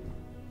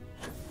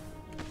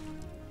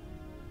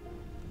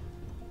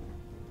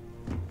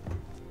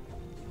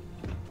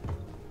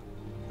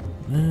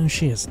 No,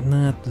 she is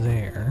not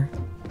there.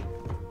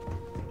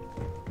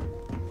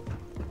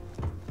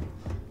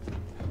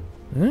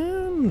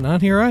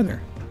 Not here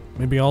either.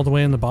 Maybe all the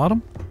way in the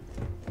bottom?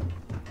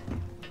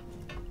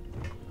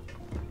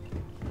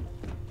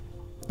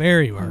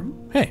 There you are.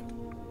 Hey.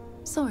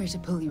 Sorry to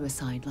pull you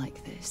aside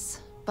like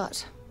this,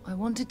 but I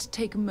wanted to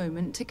take a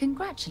moment to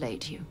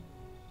congratulate you.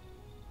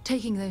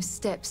 Taking those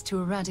steps to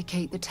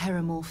eradicate the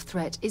Terramorph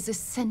threat is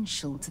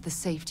essential to the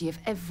safety of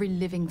every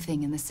living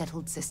thing in the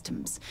settled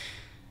systems.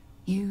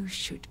 You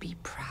should be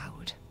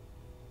proud.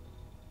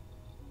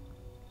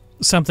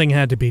 Something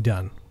had to be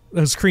done.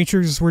 Those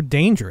creatures were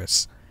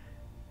dangerous.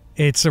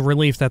 It's a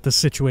relief that the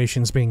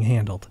situation's being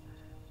handled.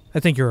 I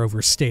think you're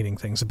overstating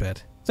things a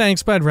bit.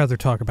 Thanks, but I'd rather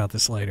talk about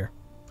this later.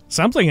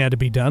 Something had to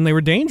be done. They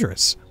were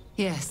dangerous.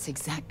 Yes,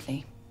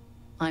 exactly.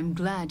 I'm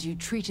glad you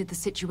treated the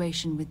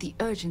situation with the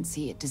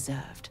urgency it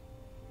deserved.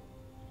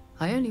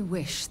 I only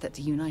wish that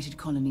the United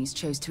Colonies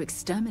chose to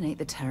exterminate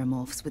the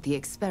Terramorphs with the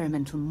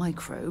experimental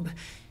microbe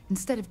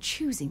instead of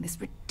choosing this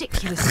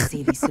ridiculous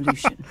silly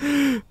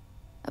solution.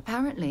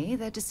 Apparently,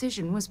 their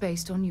decision was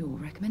based on your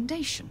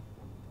recommendation.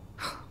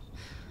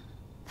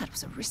 That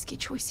was a risky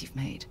choice you've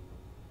made.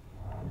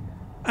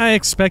 I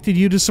expected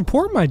you to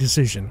support my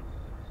decision.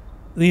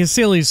 The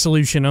Asili's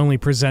solution only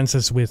presents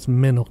us with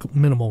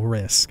minimal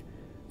risk.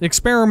 The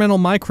experimental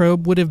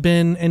microbe would have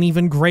been an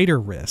even greater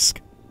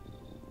risk.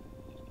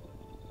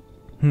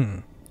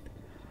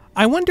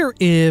 I wonder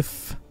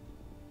if...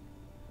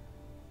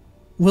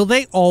 Will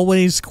they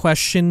always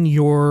question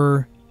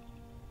your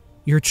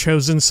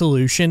chosen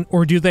solution,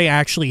 or do they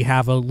actually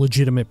have a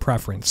legitimate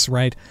preference,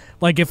 right?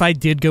 Like, if I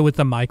did go with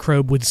the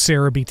microbe, would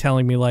Sarah be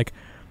telling me, like,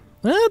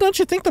 don't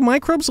you think the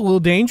microbe's a little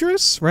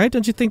dangerous, right?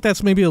 Don't you think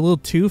that's maybe a little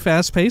too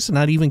fast-paced and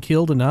not even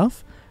killed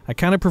enough? I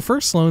kind of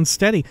prefer slow and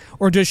steady.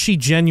 Or does she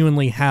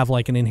genuinely have,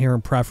 like, an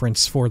inherent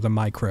preference for the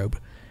microbe?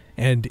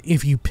 And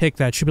if you pick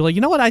that, she'll be like,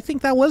 you know what, I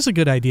think that was a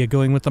good idea,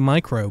 going with the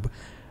microbe.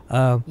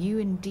 You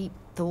in deep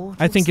thought?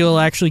 I think it'll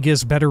actually give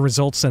us better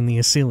results than the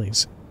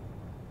Asilis.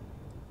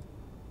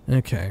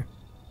 Okay.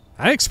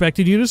 I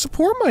expected you to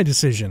support my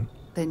decision.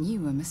 Then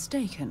you were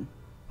mistaken.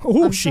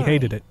 Oh, she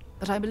hated it.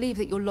 But I believe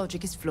that your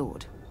logic is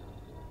flawed.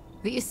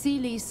 The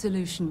Asili's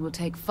solution will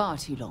take far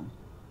too long.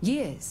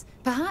 Years,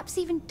 perhaps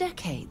even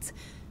decades.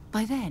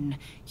 By then,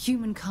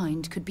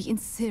 humankind could be in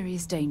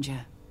serious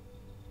danger.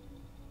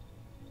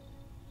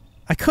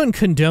 I couldn't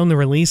condone the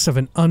release of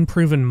an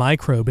unproven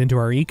microbe into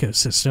our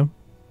ecosystem.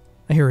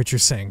 I hear what you're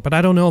saying, but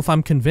I don't know if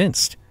I'm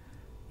convinced.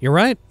 You're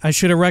right, I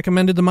should have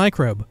recommended the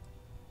microbe.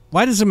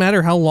 Why does it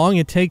matter how long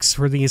it takes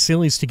for the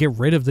Asilis to get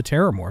rid of the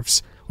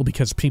Terramorphs? Well,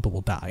 because people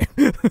will die.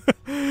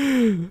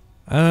 You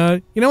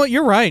know what,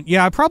 you're right.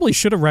 Yeah, I probably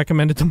should have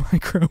recommended the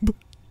microbe.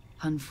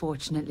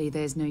 Unfortunately,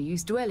 there's no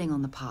use dwelling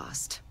on the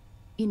past.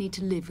 you need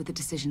to live with the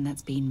decision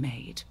that's been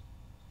made.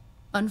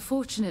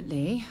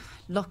 Unfortunately,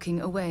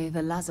 locking away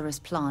the Lazarus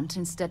plant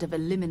instead of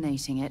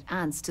eliminating it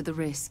adds to the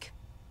risk.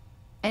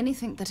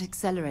 Anything that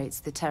accelerates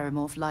the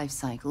Terramorph life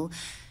cycle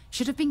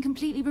should have been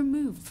completely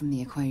removed from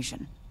the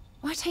equation.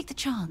 Why take the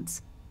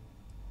chance?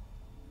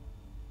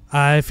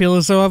 I feel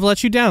as though I've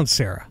let you down,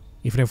 Sarah.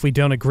 Even if we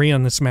don't agree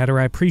on this matter,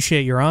 I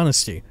appreciate your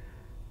honesty.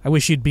 I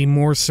wish you'd be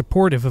more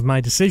supportive of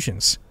my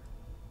decisions.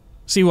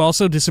 So you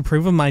also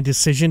disapprove of my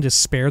decision to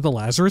spare the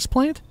Lazarus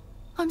plant?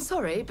 I'm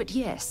sorry, but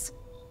yes.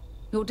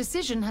 Your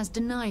decision has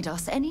denied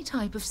us any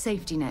type of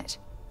safety net.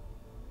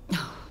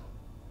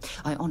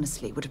 I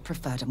honestly would have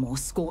preferred a more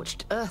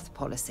scorched earth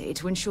policy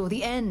to ensure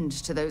the end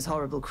to those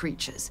horrible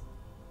creatures.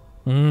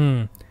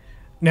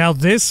 Now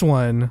this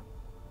one,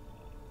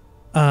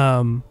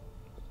 I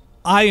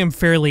am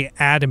fairly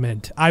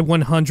adamant. I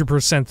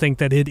 100% think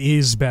that it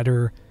is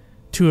better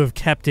to have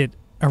kept it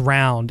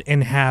around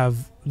and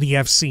have the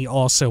FC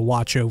also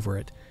watch over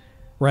it,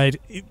 right?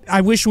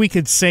 I wish we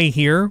could say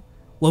here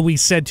what we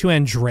said to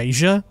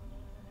Andreja,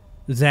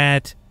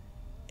 that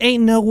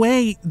ain't no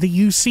way the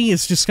UC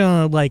is just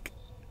gonna, like,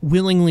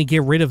 willingly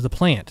get rid of the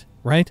plant,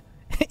 right?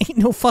 Ain't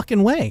no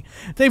fucking way.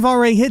 They've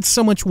already hit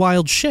so much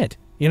wild shit,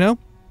 you know?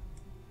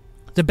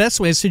 The best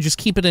way is to just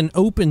keep it an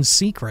open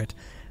secret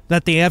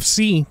that the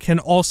FC can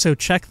also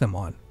check them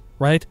on,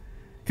 right?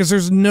 Because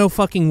there's no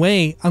fucking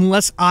way,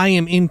 unless I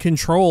am in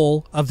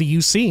control of the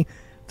UC,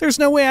 there's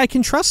no way I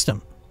can trust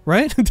them,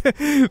 right?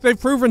 They've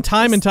proven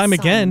time and time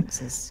again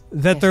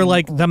that they're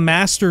like the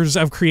masters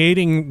of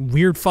creating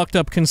weird fucked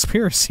up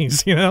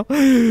conspiracies, you know?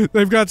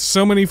 They've got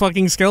so many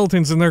fucking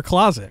skeletons in their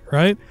closet,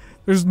 right?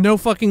 There's no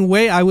fucking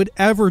way I would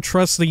ever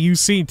trust the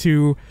UC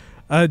to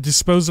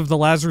dispose of the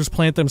Lazarus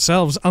plant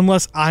themselves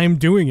unless I'm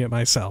doing it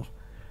myself.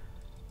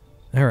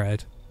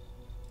 Alright.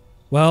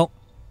 Well,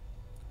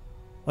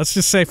 let's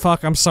just say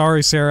fuck, I'm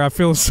sorry, Sarah. I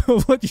feel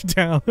so let you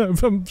down.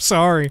 I'm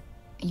sorry.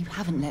 You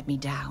haven't let me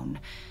down.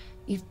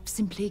 You've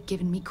simply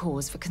given me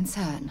cause for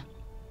concern.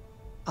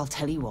 I'll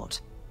tell you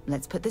what.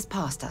 Let's put this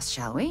past us,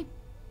 shall we?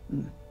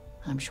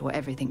 I'm sure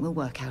everything will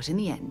work out in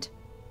the end.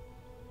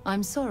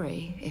 I'm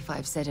sorry if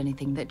I've said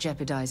anything that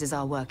jeopardizes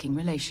our working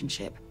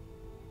relationship.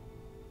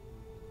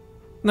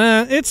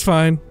 Nah, it's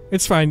fine.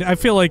 It's fine. I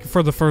feel like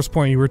for the first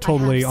point you were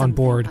totally on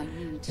board.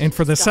 And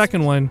for the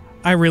second one,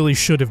 I really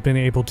should have been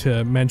able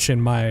to mention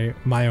my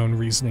own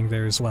reasoning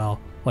there as well,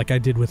 like I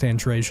did with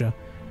Andreja.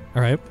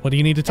 Alright, what do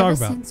you need to talk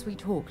about? Since we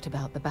talked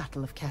about the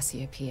Battle of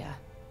Cassiopeia,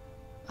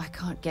 I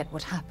can't get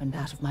what happened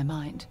out of my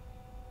mind.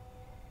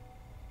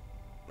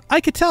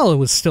 I could tell it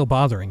was still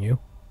bothering you.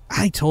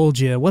 I told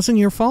you, it wasn't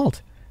your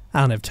fault.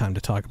 I don't have time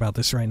to talk about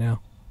this right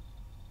now.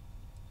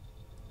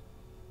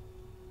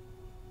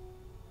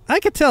 I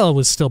could tell it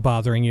was still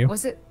bothering you.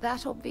 Was it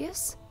that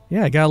obvious?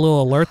 Yeah, I got a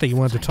little alert that you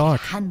wanted to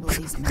talk. I can handle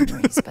these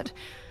memories, but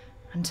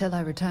until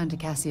I return to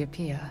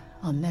Cassiopeia,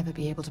 I'll never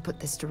be able to put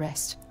this to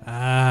rest.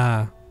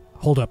 Ah,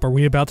 hold up. Are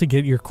we about to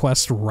get your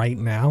quest right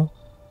now?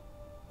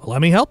 Well,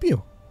 let me help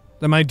you.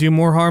 That might do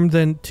more harm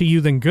to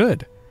you than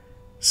good.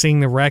 Seeing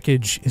the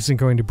wreckage isn't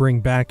going to bring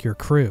back your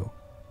crew.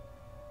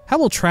 How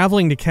will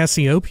traveling to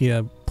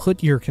Cassiopeia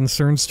put your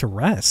concerns to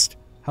rest?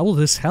 How will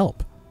this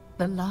help?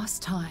 The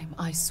last time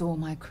I saw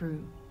my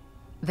crew,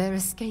 their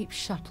escape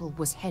shuttle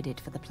was headed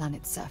for the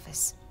planet's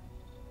surface.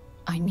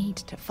 I need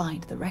to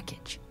find the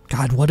wreckage.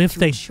 God, what if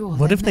they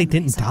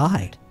didn't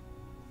die?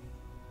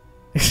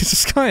 It's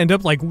just gonna end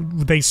up like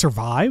they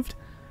survived?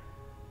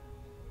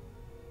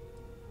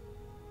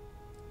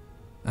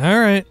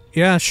 Alright,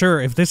 yeah,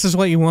 sure. If this is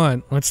what you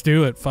want, let's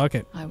do it. Fuck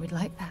it. I would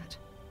like that.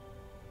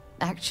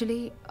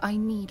 Actually, I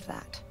need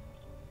that.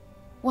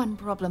 One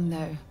problem,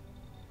 though.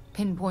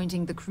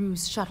 Pinpointing the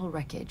crew's shuttle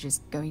wreckage is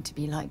going to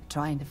be like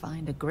trying to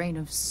find a grain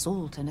of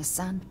salt in a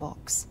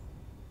sandbox.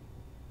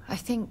 I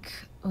think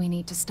we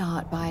need to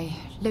start by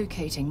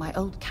locating my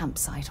old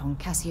campsite on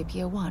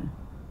Cassiopeia 1.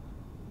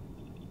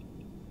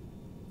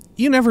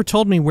 You never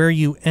told me where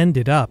you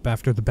ended up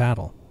after the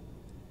battle.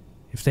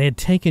 If they had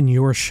taken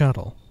your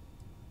shuttle,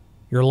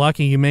 you're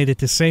lucky you made it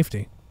to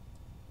safety.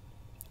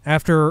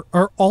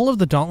 Are all of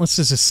the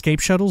Dauntless's escape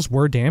shuttles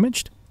were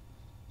damaged?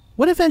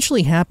 What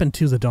eventually happened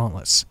to the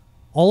Dauntless?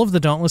 All of the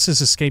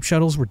Dauntless's escape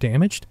shuttles were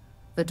damaged?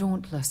 The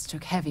Dauntless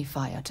took heavy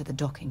fire to the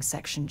docking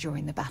section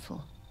during the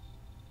battle.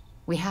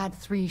 We had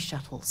 3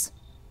 shuttles.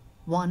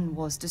 One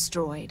was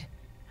destroyed,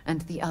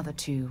 and the other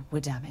 2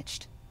 were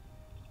damaged.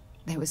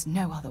 There was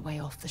no other way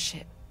off the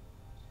ship.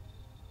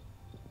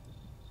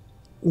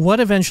 What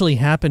eventually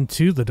happened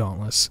to the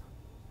Dauntless?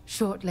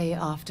 Shortly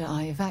after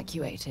I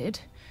evacuated,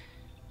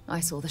 I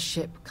saw the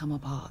ship come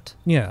apart.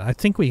 Yeah, I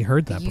think we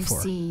heard that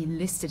before. The UC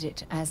listed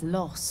it as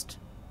lost,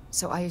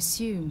 so I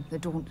assume the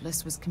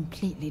Dauntless was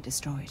completely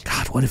destroyed.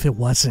 God, what if it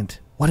wasn't?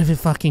 What if it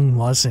fucking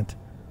wasn't?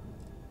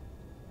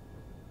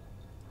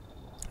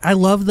 I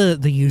love the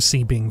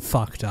UC being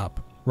fucked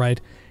up,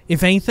 right?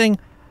 If anything,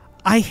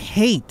 I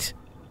hate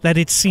that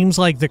it seems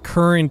like the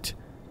current,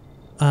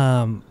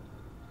 what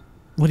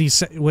do you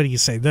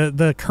say?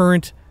 The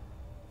current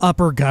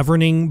upper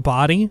governing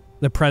body,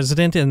 the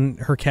president and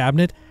her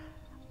cabinet,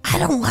 I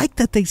don't like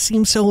that they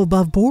seem so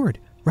above board,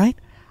 right?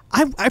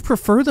 I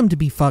prefer them to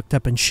be fucked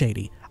up and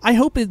shady. I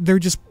hope they're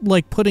just,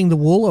 like, putting the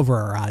wool over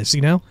our eyes,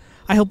 you know?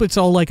 I hope it's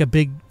all like a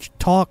big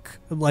talk,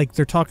 like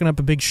they're talking up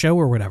a big show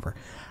or whatever.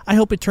 I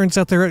hope it turns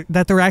out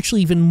that they're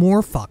actually even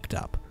more fucked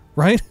up,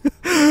 right?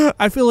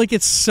 I feel like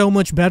it's so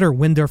much better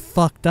when they're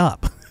fucked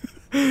up.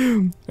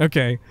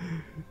 Okay.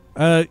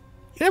 You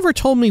never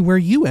told me where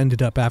you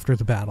ended up after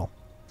the battle.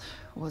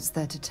 What's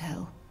there to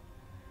tell?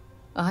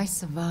 I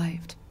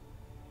survived.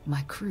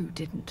 My crew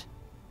didn't.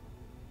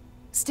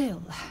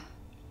 Still,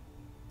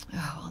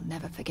 I'll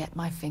never forget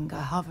my finger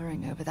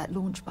hovering over that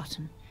launch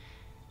button.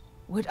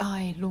 Would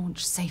I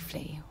launch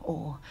safely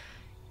or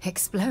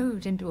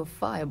explode into a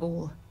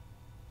fireball?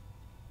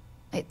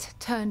 It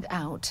turned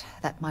out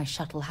that my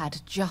shuttle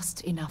had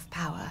just enough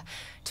power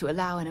to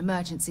allow an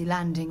emergency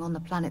landing on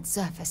the planet's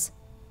surface.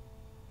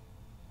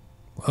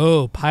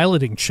 Oh,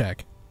 piloting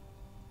check.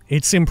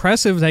 It's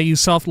impressive that you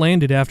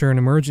soft-landed after an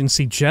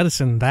emergency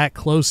jettison that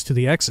close to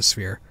the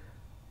exosphere.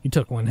 You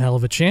took one hell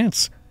of a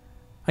chance.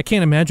 I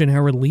can't imagine how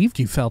relieved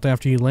you felt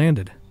after you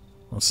landed.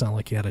 Well, it's not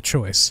like you had a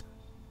choice.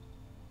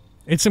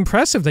 It's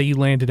impressive that you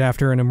landed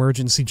after an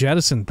emergency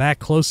jettison that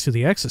close to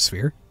the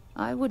exosphere.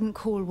 I wouldn't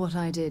call what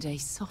I did a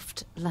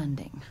soft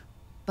landing,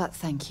 but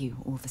thank you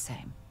all the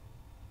same.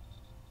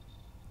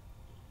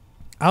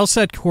 I'll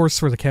set course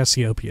for the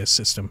Cassiopeia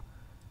system.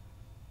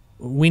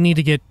 We need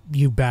to get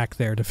you back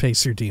there to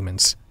face your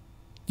demons.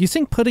 Do you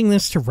think putting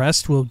this to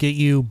rest will get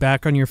you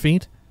back on your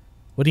feet?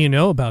 What do you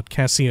know about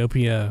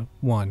Cassiopeia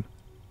 1?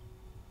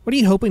 What are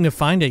you hoping to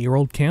find at your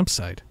old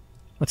campsite?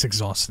 Let's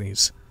exhaust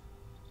these.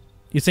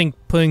 You think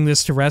putting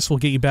this to rest will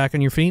get you back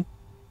on your feet?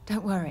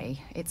 Don't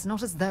worry, it's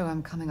not as though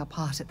I'm coming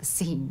apart at the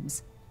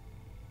seams.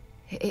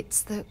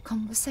 It's the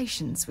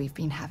conversations we've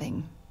been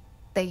having.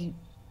 They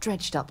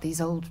dredged up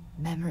these old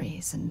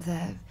memories and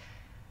they're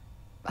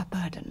a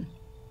burden.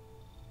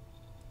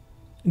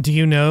 Do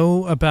you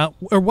know about,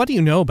 or what do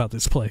you know about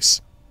this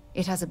place?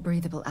 It has a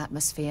breathable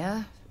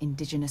atmosphere,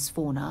 indigenous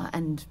fauna,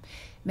 and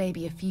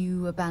maybe a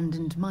few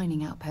abandoned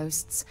mining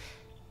outposts.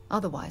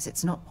 Otherwise,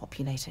 it's not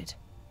populated.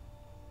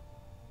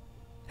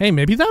 Hey,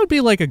 maybe that would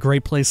be like a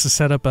great place to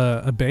set up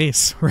a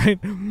base, right?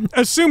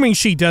 Assuming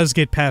she does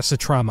get past the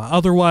trauma.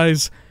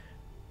 Otherwise,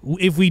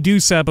 if we do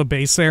set up a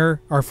base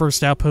there, our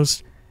first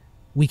outpost,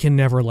 we can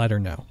never let her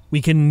know.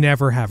 We can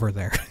never have her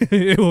there.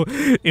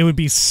 It would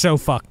be so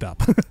fucked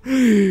up.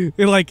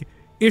 Like,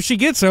 if she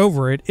gets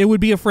over it, it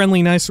would be a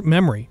friendly, nice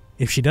memory.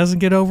 If she doesn't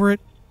get over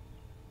it,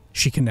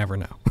 she can never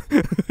know.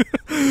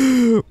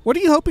 What are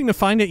you hoping to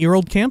find at your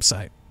old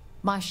campsite?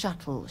 My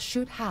shuttle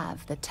should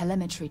have the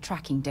telemetry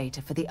tracking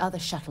data for the other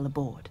shuttle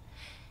aboard.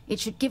 It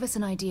should give us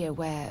an idea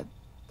where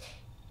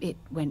it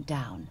went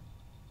down.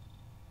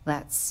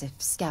 That's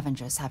if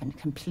scavengers haven't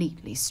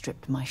completely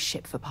stripped my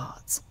ship for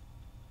parts.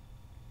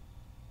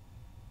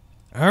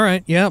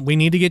 Alright, yeah, we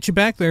need to get you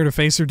back there to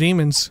face her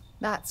demons.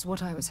 That's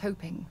what I was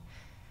hoping.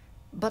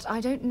 But I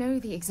don't know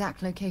the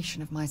exact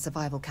location of my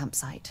survival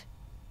campsite.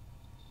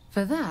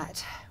 For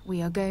that,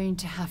 we are going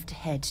to have to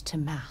head to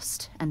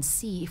Mast and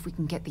see if we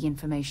can get the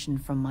information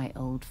from my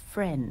old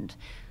friend,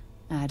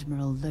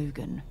 Admiral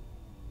Logan.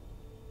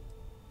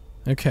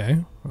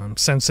 Okay, I'm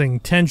sensing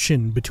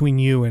tension between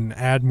you and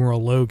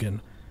Admiral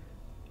Logan.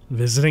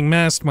 Visiting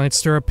Mast might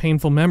stir up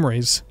painful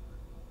memories.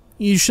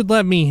 You should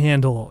let me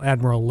handle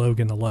Admiral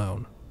Logan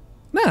alone.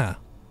 Nah.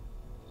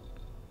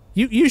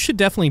 You should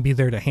definitely be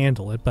there to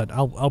handle it, but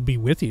I'll be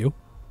with you.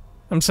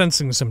 I'm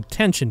sensing some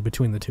tension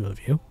between the two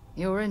of you.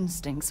 Your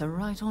instincts are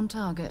right on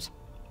target.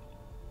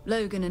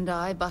 Logan and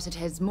I butted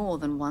heads more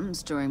than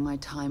once during my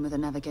time with the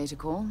Navigator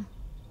Corps.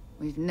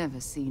 We've never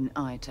seen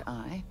eye to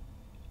eye.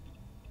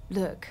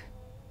 Look,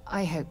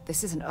 I hope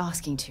this isn't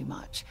asking too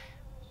much.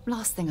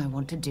 Last thing I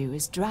want to do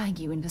is drag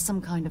you into some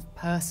kind of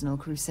personal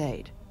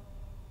crusade.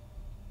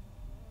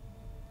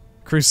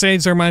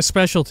 Crusades are my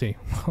specialty.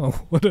 Oh,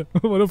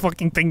 what a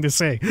fucking thing to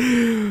say.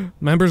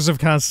 Members of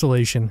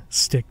Constellation,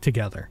 stick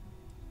together.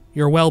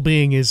 Your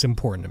well-being is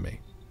important to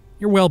me.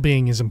 Your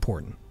well-being is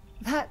important.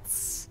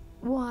 That's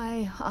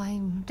why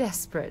I'm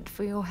desperate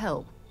for your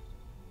help.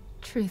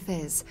 Truth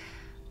is,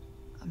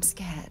 I'm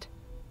scared.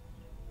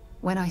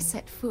 When I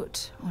set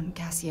foot on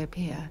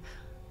Cassiopeia,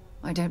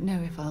 I don't know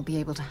if I'll be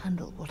able to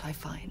handle what I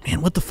find.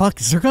 Man, what the fuck?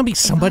 Is there gonna be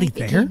somebody if I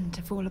there? begin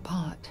to fall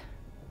apart,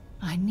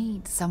 I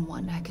need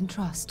someone I can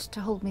trust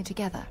to hold me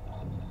together.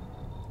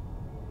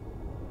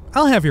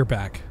 I'll have your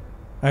back.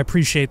 I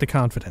appreciate the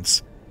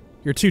confidence.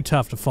 You're too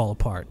tough to fall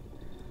apart.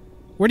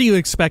 What are you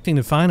expecting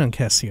to find on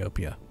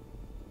Cassiopeia?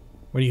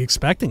 What are you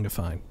expecting to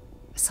find?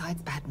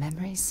 Besides bad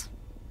memories,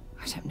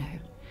 I don't know.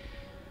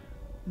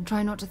 I'm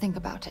trying not to think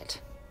about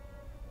it.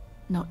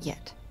 Not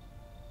yet.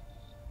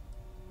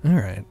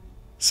 Alright.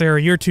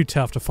 Sarah, you're too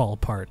tough to fall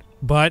apart.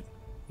 But,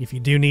 if you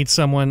do need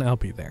someone, I'll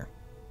be there.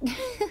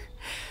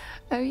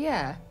 Oh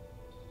yeah?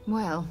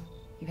 Well,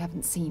 you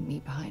haven't seen me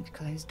behind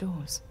closed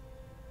doors.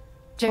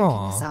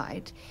 Joking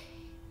aside,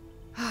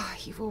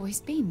 you've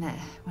always been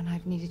there when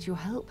I've needed your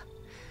help.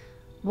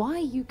 Why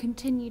you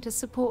continue to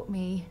support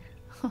me,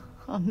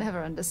 I'll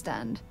never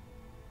understand.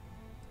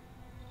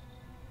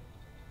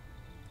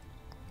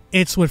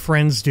 It's what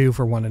friends do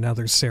for one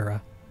another,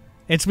 Sarah.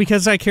 It's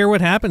because I care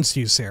what happens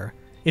to you, Sarah.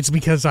 It's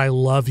because I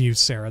love you,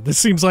 Sarah. This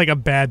seems like a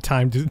bad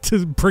time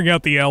to bring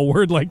out the L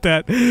word like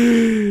that.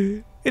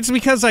 It's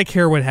because I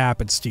care what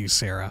happens to you,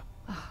 Sarah.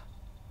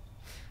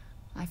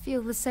 I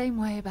feel the same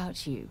way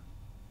about you.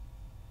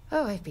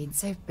 Oh, I've been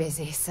so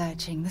busy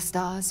searching the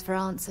stars for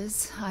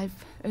answers,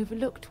 I've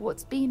overlooked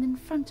what's been in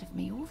front of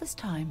me all this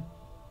time.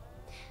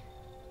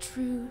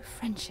 True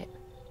friendship.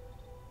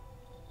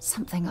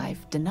 Something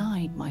I've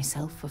denied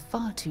myself for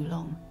far too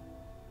long.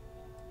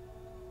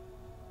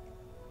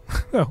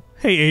 Oh,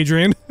 hey,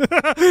 Adrian.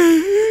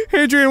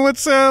 Adrian,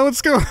 what's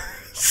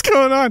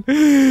going on?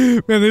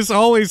 Man, this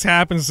always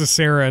happens to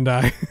Sarah and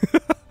I.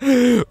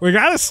 We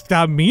gotta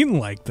stop meeting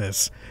like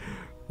this.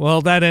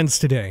 Well, that ends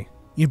today.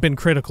 You've been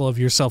critical of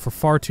yourself for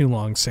far too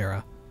long,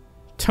 Sarah.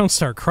 Don't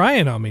start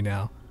crying on me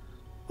now.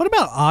 What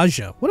about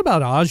Aja? What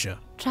about Aja?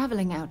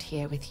 Traveling out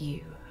here with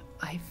you,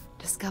 I've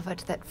discovered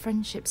that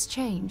friendships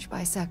change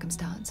by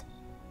circumstance.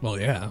 Well,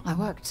 yeah. I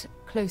worked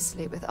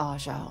closely with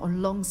Aja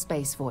on long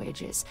space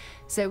voyages,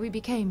 so we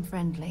became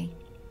friendly.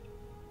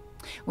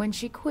 When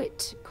she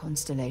quit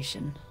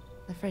Constellation,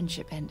 the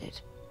friendship ended.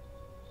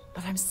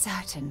 But I'm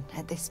certain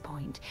at this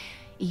point,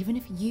 even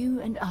if you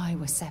and I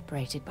were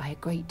separated by a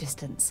great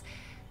distance,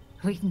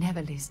 we'd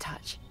never lose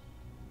touch.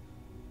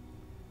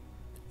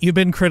 You've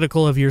been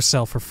critical of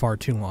yourself for far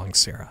too long,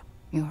 Sarah.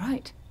 You're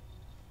right.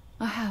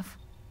 I have.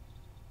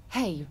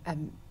 Hey,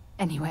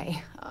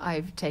 anyway,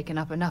 I've taken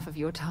up enough of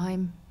your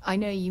time. I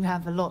know you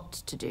have a lot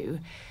to do.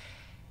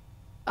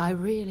 I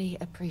really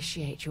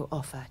appreciate your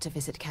offer to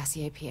visit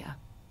Cassiopeia.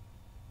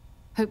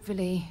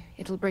 Hopefully,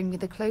 it'll bring me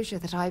the closure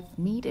that I've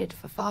needed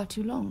for far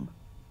too long.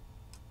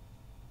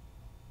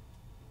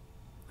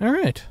 All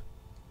right.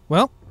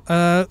 Well,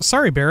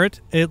 sorry,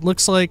 Barrett. It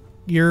looks like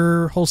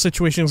your whole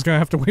situation is going to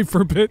have to wait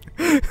for a bit.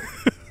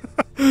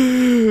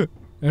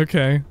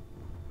 Okay.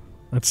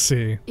 Let's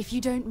see. If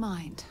you don't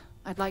mind,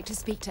 I'd like to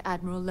speak to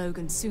Admiral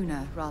Logan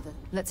sooner, rather.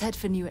 Let's head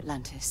for New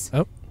Atlantis.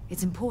 Oh.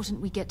 It's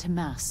important we get to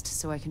Mast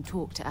so I can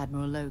talk to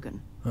Admiral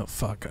Logan. Oh,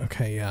 fuck.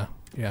 Okay, yeah.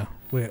 Yeah.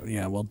 We'll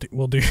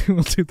do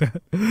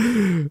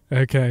that.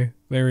 Okay,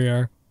 there we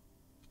are.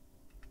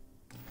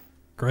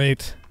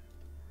 Great.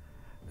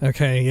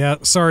 Okay, yeah,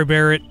 sorry,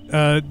 Barrett.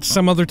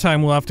 Some other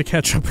time we'll have to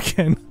catch up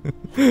again.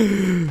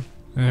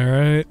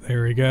 Alright,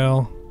 there we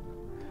go.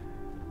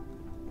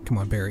 Come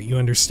on, Barrett, you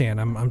understand.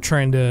 I'm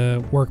trying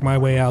to work my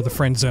way out of the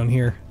friend zone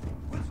here.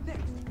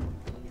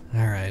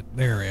 Alright,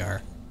 there we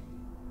are.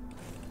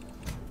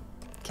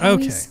 Can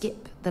we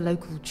skip the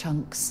local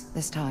chunks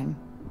this time?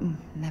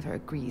 Never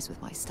agrees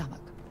with my stomach.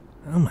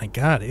 Oh my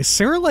god, is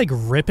Sarah like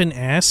ripping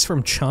ass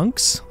from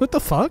chunks? What the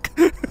fuck?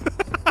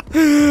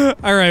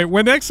 Alright,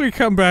 when next we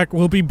come back,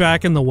 we'll be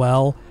back in the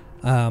well.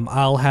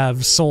 I'll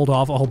have sold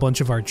off a whole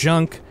bunch of our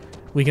junk.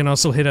 We can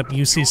also hit up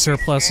UC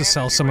Surplus to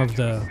sell some of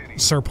the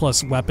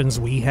surplus weapons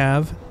we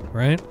have,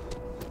 right?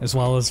 As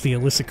well as the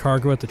illicit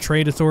cargo at the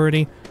Trade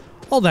Authority.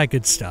 All that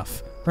good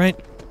stuff, right?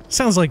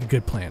 Sounds like a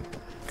good plan.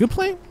 Good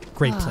plan?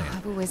 Great plan.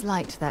 I've always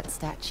liked that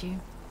statue.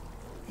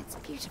 It's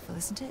beautiful,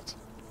 isn't it?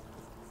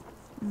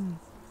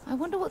 I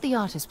wonder what the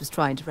artist was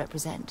trying to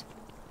represent.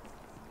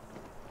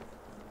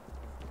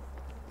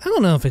 I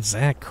don't know if it's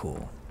that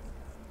cool.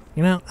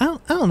 You know, I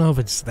don't know if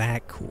it's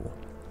that cool.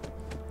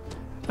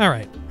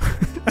 Alright.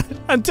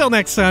 Until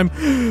next time,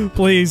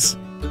 please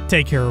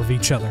take care of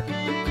each other.